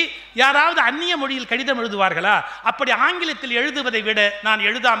மனைவிக்கு யாராவது அந்நிய மொழியில் கடிதம் எழுதுவார்களா? அப்படி ஆங்கிலத்தில் எழுதுவதை விட நான்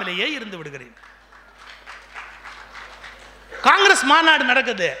எழுதாமலேயே இருந்து விடுகிறேன். காங்கிரஸ் மாநாடு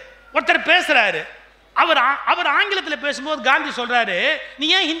நடக்குது, ஒருத்தர் பேசுறாரு. அவர் ஆங்கிலத்தில் பேசும்போது காந்தி சொல்றாரு, நீ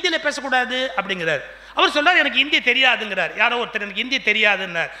ஏன் ஹிந்தியில பேசக்கூடாது அப்படிங்கிறார். அவர் சொல்றாரு, எனக்கு ஹிந்தி தெரியாதுங்கிறார். யாரோ ஒருத்தர் எனக்கு ஹிந்தி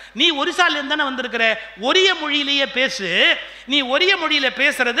தெரியாதுன்னார். நீ ஒரிசாலேருந்து தானே வந்திருக்கிற, ஒரிய மொழியிலேயே பேசு. நீ ஒரிய மொழியில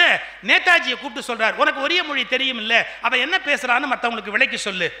பேசுறது நேதாஜியை கூப்பிட்டு சொல்றார், உனக்கு ஒரிய மொழி தெரியும் இல்ல, அவ என்ன பேசுறான்னு மற்றவங்களுக்கு விளக்கி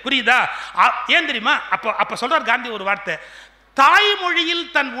சொல்லு, புரியுதா? ஏன் தெரியுமா? அப்ப சொல்றார் காந்தி ஒரு வார்த்தை, தாய்மொழியில்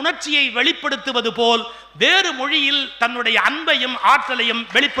தன் உணர்ச்சியை வெளிப்படுத்துவது போல் வேறு மொழியில் தன்னுடைய அன்பையும் ஆற்றலையும்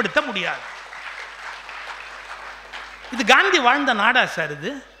வெளிப்படுத்த முடியாது. இது காந்தி வாழ்ந்த நாடா சார்?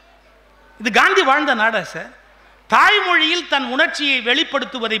 இது காந்தி வாழ்ந்த நாடா சார்? தாய்மொழியில் தன் உணர்ச்சியை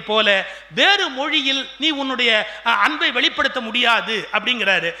வெளிப்படுத்துவதை போல வேறு மொழியில் நீ உன்னுடைய அன்பை வெளிப்படுத்த முடியாது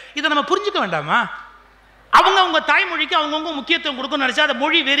அப்படிங்கிறாரு. இதை நம்ம புரிஞ்சுக்க வேண்டாமா? அவங்க தாய்மொழிக்கு அவங்கவுங்க முக்கியத்துவம் கொடுக்கணும்னு நினைச்சா அதை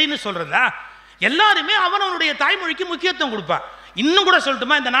மொழி வெறின்னு சொல்றதா? எல்லாருமே அவனுடைய தாய்மொழிக்கு முக்கியத்துவம் கொடுப்பான். இன்னும் கூட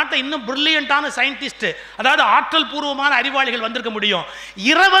சொல்லட்டுமா, இந்த நாட்டை இன்னும் பிரில்லியண்டான சயின்டிஸ்ட், அதாவது ஆற்றல் பூர்வமான அறிவாளிகள் வந்திருக்க முடியும்.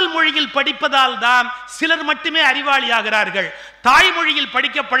 இரவல் மொழியில் படிப்பதால் தான் சிலர் மட்டுமே அறிவாளி ஆகிறார்கள். தாய்மொழியில்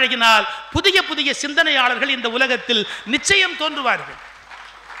படிக்க பழகினால் புதிய புதிய சிந்தனையாளர்கள் இந்த உலகத்தில் நிச்சயம் தோன்றுவார்கள்.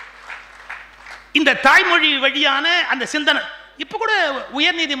 இந்த தாய்மொழி வழியான அந்த சிந்தனை, இப்போ கூட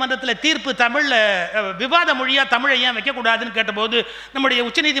உயர்நீதிமன்றத்தில் தீர்ப்பு தமிழில் விவாத மொழியாக தமிழை ஏன் வைக்கக்கூடாதுன்னு கேட்டபோது நம்முடைய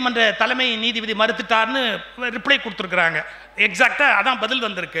உச்சநீதிமன்ற தலைமை நீதிபதி மறுத்துட்டார்னு ரிப்ளை கொடுத்துருக்குறாங்க. எக்ஸாக்டாக அதான் பதில்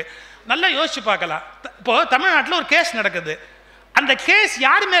வந்திருக்கு. நல்லா யோசிச்சு பார்க்கலாம். இப்போது தமிழ்நாட்டில் ஒரு கேஸ் நடக்குது. அந்த கேஸ்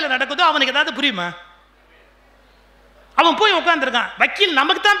யார் மேலே நடக்குதோ அவனுக்கு ஏதாவது புரியுமா? அவன் போய் உட்காந்துருக்கான். வக்கீல்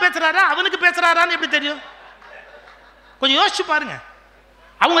நமக்கு தான் பேசுகிறாரா அவனுக்கு பேசுகிறாரான்னு எப்படி தெரியும்? கொஞ்சம் யோசிச்சு பாருங்க.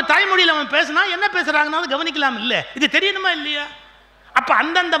 அவங்க தாய்மொழியில் அவன் பேசினா என்ன பேசுகிறாங்கன்னு கவனிக்கலாம். இல்லை, இது தெரியணுமா இல்லையா? அப்போ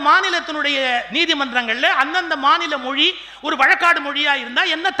அந்தந்த மாநிலத்தினுடைய நீதிமன்றங்களில் அந்தந்த மாநில மொழி ஒரு வழக்காடு மொழியாக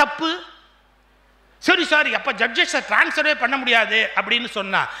இருந்தால் என்ன தப்பு? சாரி அப்போ ஜட்ஜஸை டிரான்ஸ்ஃபரே பண்ண முடியாது அப்படின்னு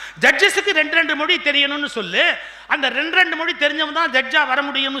சொன்னா, ஜட்ஜஸுக்கு 2 மொழி தெரியணும்னு சொல்லு. அந்த 2 மொழி தெரிஞ்சவன் தான் ஜட்ஜா வர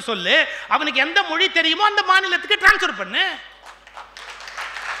முடியும்னு சொல்லு. அவனுக்கு எந்த மொழி தெரியுமோ அந்த மாநிலத்துக்கு டிரான்ஸ்ஃபர் பண்ணு.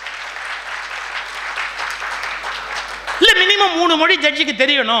 இல்லை, மினிமம் 3 மொழி ஜட்ஜுக்கு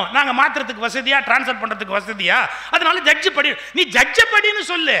தெரியணும். நாங்கள் மாத்திரத்துக்கு வசதியா டிரான்ஸ்ஃபர் பண்ணுறதுக்கு வசதியா, அதனால ஜட்ஜு படி. நீ ஜட்ஜை படின்னு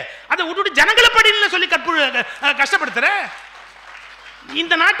சொல்லு, அதை விட்டுட்டு ஜனங்களை படின்னு சொல்லி கஷ்டப்படுத்துற.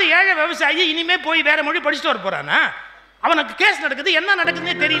 இந்த நாட்டு ஏழை விவசாயி இனிமே போய் வேற மொழி படிச்சுட்டு வர போறானா? அவனுக்கு கேஸ் நடக்குது, என்ன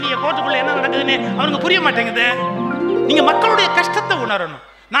நடக்குதுன்னே தெரியலையே, கோர்ட்டுக்குள்ள என்ன நடக்குதுன்னு அவனுக்கு புரிய மாட்டேங்குது. நீங்க மக்களுடைய கஷ்டத்தை உணரணும்.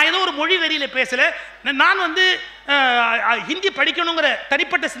 நான் ஏதோ ஒரு மொழி வெறியில பேசல. நான் ஹிந்தி படிக்கணுங்கிற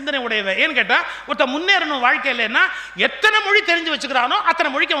தனிப்பட்ட சிந்தனை உடையவன். ஏன்னு கேட்டா, ஒருத்த முன்னேறணும் வாழ்க்கையிலன்னா எத்தனை மொழி தெரிஞ்சு வச்சுக்கிறானோ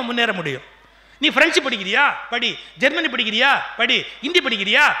அத்தனை மொழிக்கு அவன் முன்னேற முடியும். நீ பிரெஞ்சு படிக்கிறியா படி, ஜெர்மனி படிக்கிறியா படி, ஹிந்தி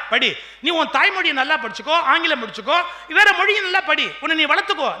படிக்கிறியா படி. நீ உன் தாய்மொழியை நல்லா படிச்சுக்கோ, ஆங்கிலம் படிச்சுக்கோ, வேற மொழியை நல்லா படி, உன்னை நீ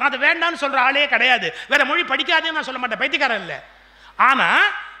வளர்த்துக்கோ. நான் அதை வேண்டான்னு சொல்ற ஆளே கிடையாது. வேற மொழி படிக்காதேன்னு நான் சொல்ல மாட்டேன், பைத்தியக்காரன் இல்லை. ஆனா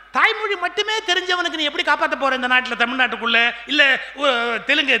தாய்மொழி மட்டுமே தெரிஞ்சவனுக்கு நீ எப்படி காப்பாற்ற போற? இந்த நாட்டில், தமிழ்நாட்டுக்குள்ள இல்ல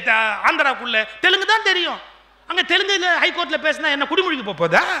தெலுங்கு, ஆந்திராக்குள்ள தெலுங்கு தான் தெரியும். அங்க தெலுங்குல ஹைகோர்ட்ல பேசினா என்ன குடிமொழிக்கு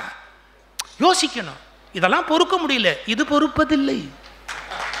போதா? யோசிக்கணும். இதெல்லாம் பொறுக்க முடியல. இது பொறுப்பதில்லை.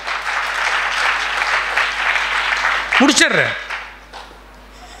 முடிச்சிடுறேன்,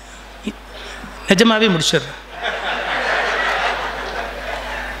 நிஜமாவே முடிச்சிடுறேன்.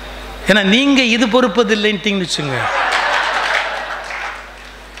 ஏன்னா நீங்க இது பொறுப்பதில்லைன்னு வச்சுங்க.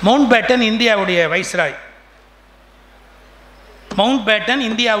 மவுண்ட் பேட்டன் இந்தியாவுடைய வைஸ்ராய். மவுண்ட் பேட்டன்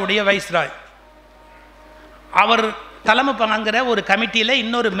இந்தியாவுடைய வைஸ்ராய். அவர் தலைமை பங்குற ஒரு கமிட்டியில்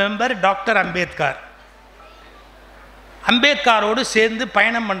இன்னொரு மெம்பர் டாக்டர் அம்பேத்கர். அம்பேத்கரோடு சேர்ந்து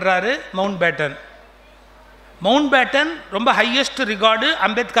பயணம் பண்ணுறாரு மவுண்ட் பேட்டன். மவுண்ட் பேட்டன் ரொம்ப ஹையஸ்ட் ரிகார்டு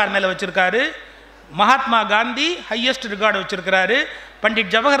அம்பேத்கர் மேலே வச்சுருக்காரு. Mahatma Gandhi highest regard வச்சுருக்கிறாரு. Pandit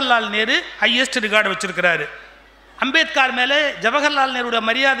Jawaharlal Nehru highest regard வச்சுருக்கிறாரு. Ambedkar மேலே ஜவஹர்லால் நேருடைய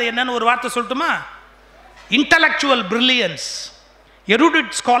மரியாதை என்னன்னு ஒரு வார்த்தை சொல்லட்டுமா? Intellectual brilliance,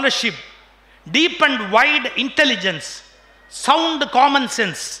 எருடிட் scholarship, deep and white intelligence, sound common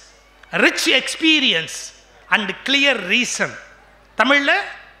sense, rich experience and clear reason. தமிழில்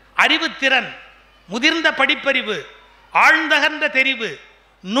அறிவுத்திறன், முதிர்ந்த படிப்பறிவு, ஆழ்ந்தகன்ற தெரிவு,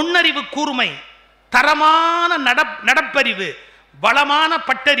 நுண்ணறிவு கூர்மை, தரமான நடப்பறிவு, வளமான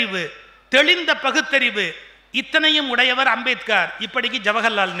பட்டறிவு, தெளிந்த பகுத்தறிவு, இத்தனையும் உடையவர் அம்பேத்கர். இப்படிக்கு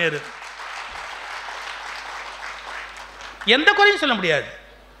ஜவஹர்லால் நேரு. எந்த குறையும் சொல்ல முடியாது.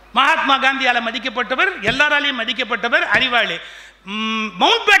 மகாத்மா காந்தியால மதிக்கப்பட்டவர், எல்லாராலையும் மதிக்கப்பட்டவர், அறிவாளி.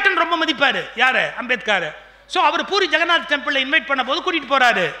 மவுண்ட் பேட்டன் ரொம்ப மதிப்பாரு யாரு? அம்பேத்கர். ஸோ அவர் பூரி ஜெகநாத் டெம்பிள் இன்வைட் பண்ண போது கூட்டிட்டு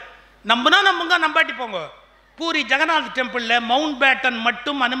போறாரு. நம்புனா நம்புங்க, நம்பாட்டி போங்க. பூரி ஜெகநாத் டெம்பிள்ல மவுண்ட் பேட்டன்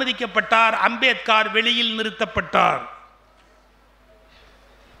மட்டும் அனுமதிக்கப்பட்டார், அம்பேத்கர் வெளியில் நிறுத்தப்பட்டார்.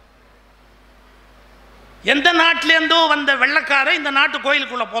 எந்த நாட்டிலேருந்தோ வந்த வெள்ளக்கார இந்த நாட்டு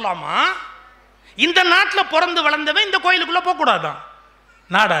கோயிலுக்குள்ள போலாமா? இந்த நாட்டில் பிறந்து வளர்ந்தவன் இந்த கோயிலுக்குள்ள போகக்கூடாதான்.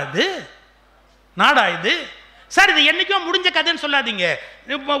 நாடா இது? நாடா இது? சார், இது என்னைக்கும் முடிஞ்ச கதைன்னு சொல்லாதீங்க.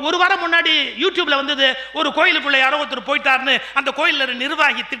 ஒரு வாரம் முன்னாடி யூடியூப்ல வந்தது, ஒரு கோயிலுக்குள்ள யாரோ ஒருத்தர் போயிட்டாருன்னு அந்த கோயில்ல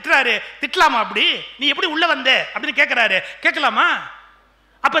நிர்வாகி திட்டுறாரு. திட்டலாமா? அப்படி நீ எப்படி உள்ள வந்த அப்படின்னு கேட்கிறாரு. கேட்கலாமா?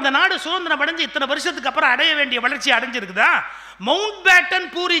 அப்ப இந்த நாடு சுதந்திரம் அடைஞ்சு இத்தனை வருஷத்துக்கு அப்புறம் அடைய வேண்டிய வளர்ச்சி அடைஞ்சிருக்குதா? மவுண்ட் பேட்டன்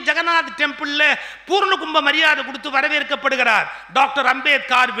பூரி ஜெகநாத் டெம்பிள்ல பூர்ண கும்ப மரியாதை கொடுத்து வரவேற்கப்படுகிறார். டாக்டர்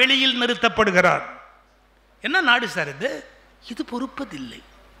அம்பேத்கர் வெளியில் நிறுத்தப்படுகிறார். என்ன நாடு சார் இது? இது பொறுப்பதில்லை.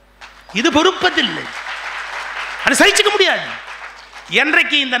 இது பொறுப்பதில்லை. அது சகிச்சுக்க முடியாது.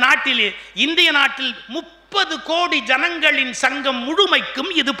 என்றைக்கு இந்த நாட்டில், இந்திய நாட்டில் 30 கோடி ஜனங்களின் சங்கம்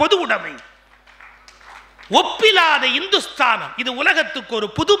முழுமைக்கும் இது பொது உடைமை. ஒப்பிலாத இந்துஸ்தானம். இது உலகத்துக்கு ஒரு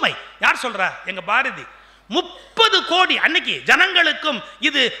புதுமை. யார் சொல்றா? எங்க பாரதி. 30 கோடி அன்னைக்கு ஜனங்களுக்கும்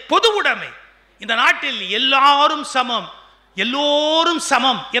இது பொது உடைமை. இந்த நாட்டில் எல்லாரும் சமம், எல்லோரும்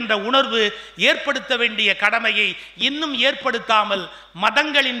சமம் என்ற உணர்வு ஏற்படுத்த வேண்டிய கடமையை இன்னும் ஏற்படுத்தாமல்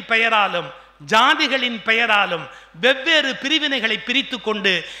மதங்களின் பெயராலும் ஜாதிகளின் பெயராலும் வெவ்வேறு பிரிவினைகளை பிரித்து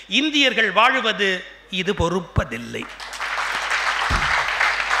கொண்டு இந்தியர்கள் வாழுவது இது பொறுப்பதில்லை.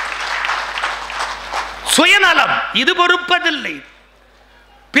 சுயநலம் இது பொறுப்பதில்லை,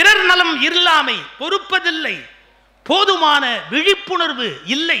 பிறர் நலம் இல்லாமை பொறுப்பதில்லை, போதுமான விழிப்புணர்வு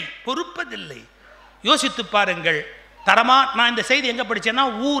இல்லை பொறுப்பதில்லை. யோசித்து பாருங்கள். தரமா நான் இந்த செய்தி எங்க படிச்சேன்னா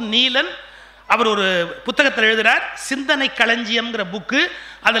நீலன் அவர் ஒரு புத்தகத்தில் எழுதுறார், சிந்தனை களஞ்சியம்ங்கிற புக்கு.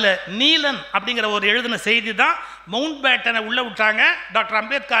 அதில் நீலன் அப்படிங்கிற ஒரு எழுதின செய்தி தான் மவுண்ட் பேட்டனை உள்ளே விட்டாங்க, டாக்டர்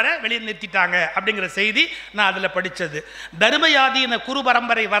அம்பேத்கரை வெளியே நிறுத்திட்டாங்க அப்படிங்கிற செய்தி நான் அதில் படித்தது. தர்மயாதீன குரு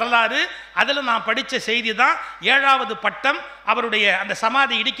பரம்பரை வரலாறு அதில் நான் படித்த செய்தி தான் 7வது பட்டம். அவருடைய அந்த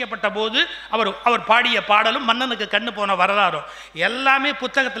சமாதி இடிக்கப்பட்ட போது அவர் பாடிய பாடலும் மன்னனுக்கு கண்ணு போன வரலாறும் எல்லாமே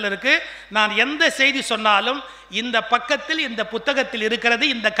புத்தகத்தில் இருக்குது. நான் எந்த செய்தி சொன்னாலும் இந்த பக்கத்தில் இந்த புத்தகத்தில் இருக்கிறது,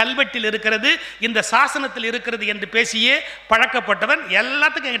 இந்த கல்வெட்டில் இருக்கிறது, இந்த சாசனத்தில் இருக்கிறது என்று பேசியே பழக்கப்பட்டவன்.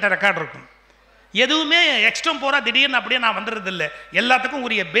 எல்லாத்துக்கும் என்கிட்ட ரெக்கார்டு இருக்கும். எதுவுமே எக்ஸ்ட்ரம் போகிறா திடீர்னு அப்படியே நான் வந்துடுறதில்லை. எல்லாத்துக்கும்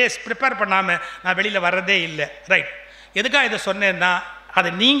உரிய பேஸ் ப்ரிப்பேர் பண்ணாமல் நான் வெளியில் வர்றதே இல்லை. ரைட். எதுக்காக இதை சொன்னேன்னா, அதை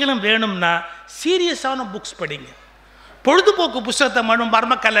நீங்களும் வேணும்னா சீரியஸான புக்ஸ் படிங்க. பொழுதுபோக்கு புஸ்தகத்தை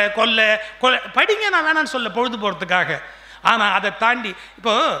மர்மக்கலை கொல்லை படிங்க, நான் வேணான்னு சொல்ல பொழுதுபோகிறதுக்காக. ஆனால் அதை தாண்டி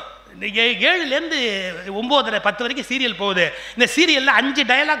இப்போது 7லேருந்து 9, 10 வரைக்கும் சீரியல் போகுது. இந்த சீரியலில் 5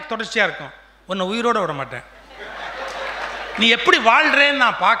 டயலாக் தொடர்ச்சியாக இருக்கும். உன்னை உயிரோடு விட மாட்டேன், நீ எப்படி வாழ்கிறேன்னு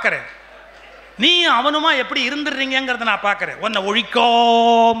நான் பார்க்குறேன், நீ அவனுமா எப்படி இருந்துடுறீங்கிறத நான் பார்க்குறேன், உன்னை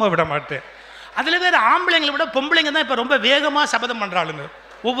ஒழிக்காமல் விட மாட்டேன். அதில் வேறு ஆம்பளைங்களை விட பொம்பளைங்க தான் இப்போ ரொம்ப வேகமாக சபதம் பண்ணுறாளுங்க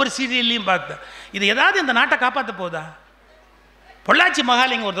ஒவ்வொரு சீரியல்லையும் பார்த்தேன். இது ஏதாவது இந்த நாட்டை காப்பாற்ற போதா? பொள்ளாச்சி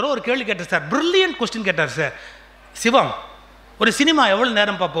மகாலிங்க ஒருத்தர் ஒரு கேள்வி கேட்டார் சார், பிரில்லியன்ட் கொஸ்டின் கேட்டார் சார். சிவம், ஒரு சினிமா எவ்வளோ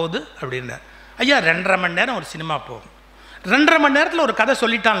நேரம்ப்பா போகுது அப்படின்னார். ஐயா 2.5 மணி நேரம் ஒரு சினிமா போகும். 2.5 மணி நேரத்தில் ஒரு கதை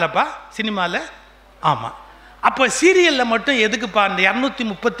சொல்லிட்டான்லப்பா சினிமாவில். ஆமாம். அப்போ சீரியலில் மட்டும் எதுக்குப்பா அந்த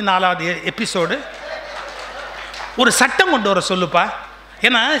 234வது எபிசோடு? ஒரு சட்டம் கொண்டு வர சொல்லுப்பா.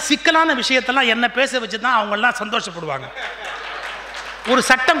 ஏன்னா சிக்கலான விஷயத்தெல்லாம் என்ன பேச வச்சு தான் அவங்கெல்லாம் சந்தோஷப்படுவாங்க. ஒரு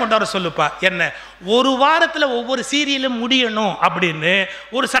சட்டம் கொண்டு வர சொல்லுப்பா. என்ன, ஒரு வாரத்தில் ஒவ்வொரு சீரியலும் முடியணும் அப்படின்னு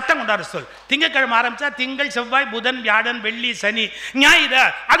ஒரு சட்டம் கொண்டாட சொல். திங்கக்கிழமை ஆரம்பித்தா திங்கள், செவ்வாய், புதன், வியாழன், வெள்ளி, சனி, ஞாயிறு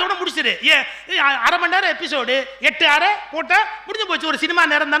அதோட முடிச்சிடு. ஏன் 1/2 மணி நேரம் எபிசோடு 8 அரை போட்டால் முடிஞ்சு போச்சு. ஒரு சினிமா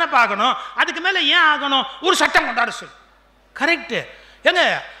நேரம் தானே பார்க்கணும், அதுக்கு மேலே ஏன் ஆகணும்? ஒரு சட்டம் கொண்டாட சொல். கரெக்டு. ஏங்க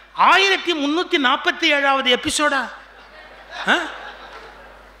 1347வது எபிசோடா?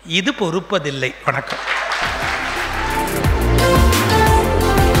 இது பொறுப்பதில்லை. வணக்கம்.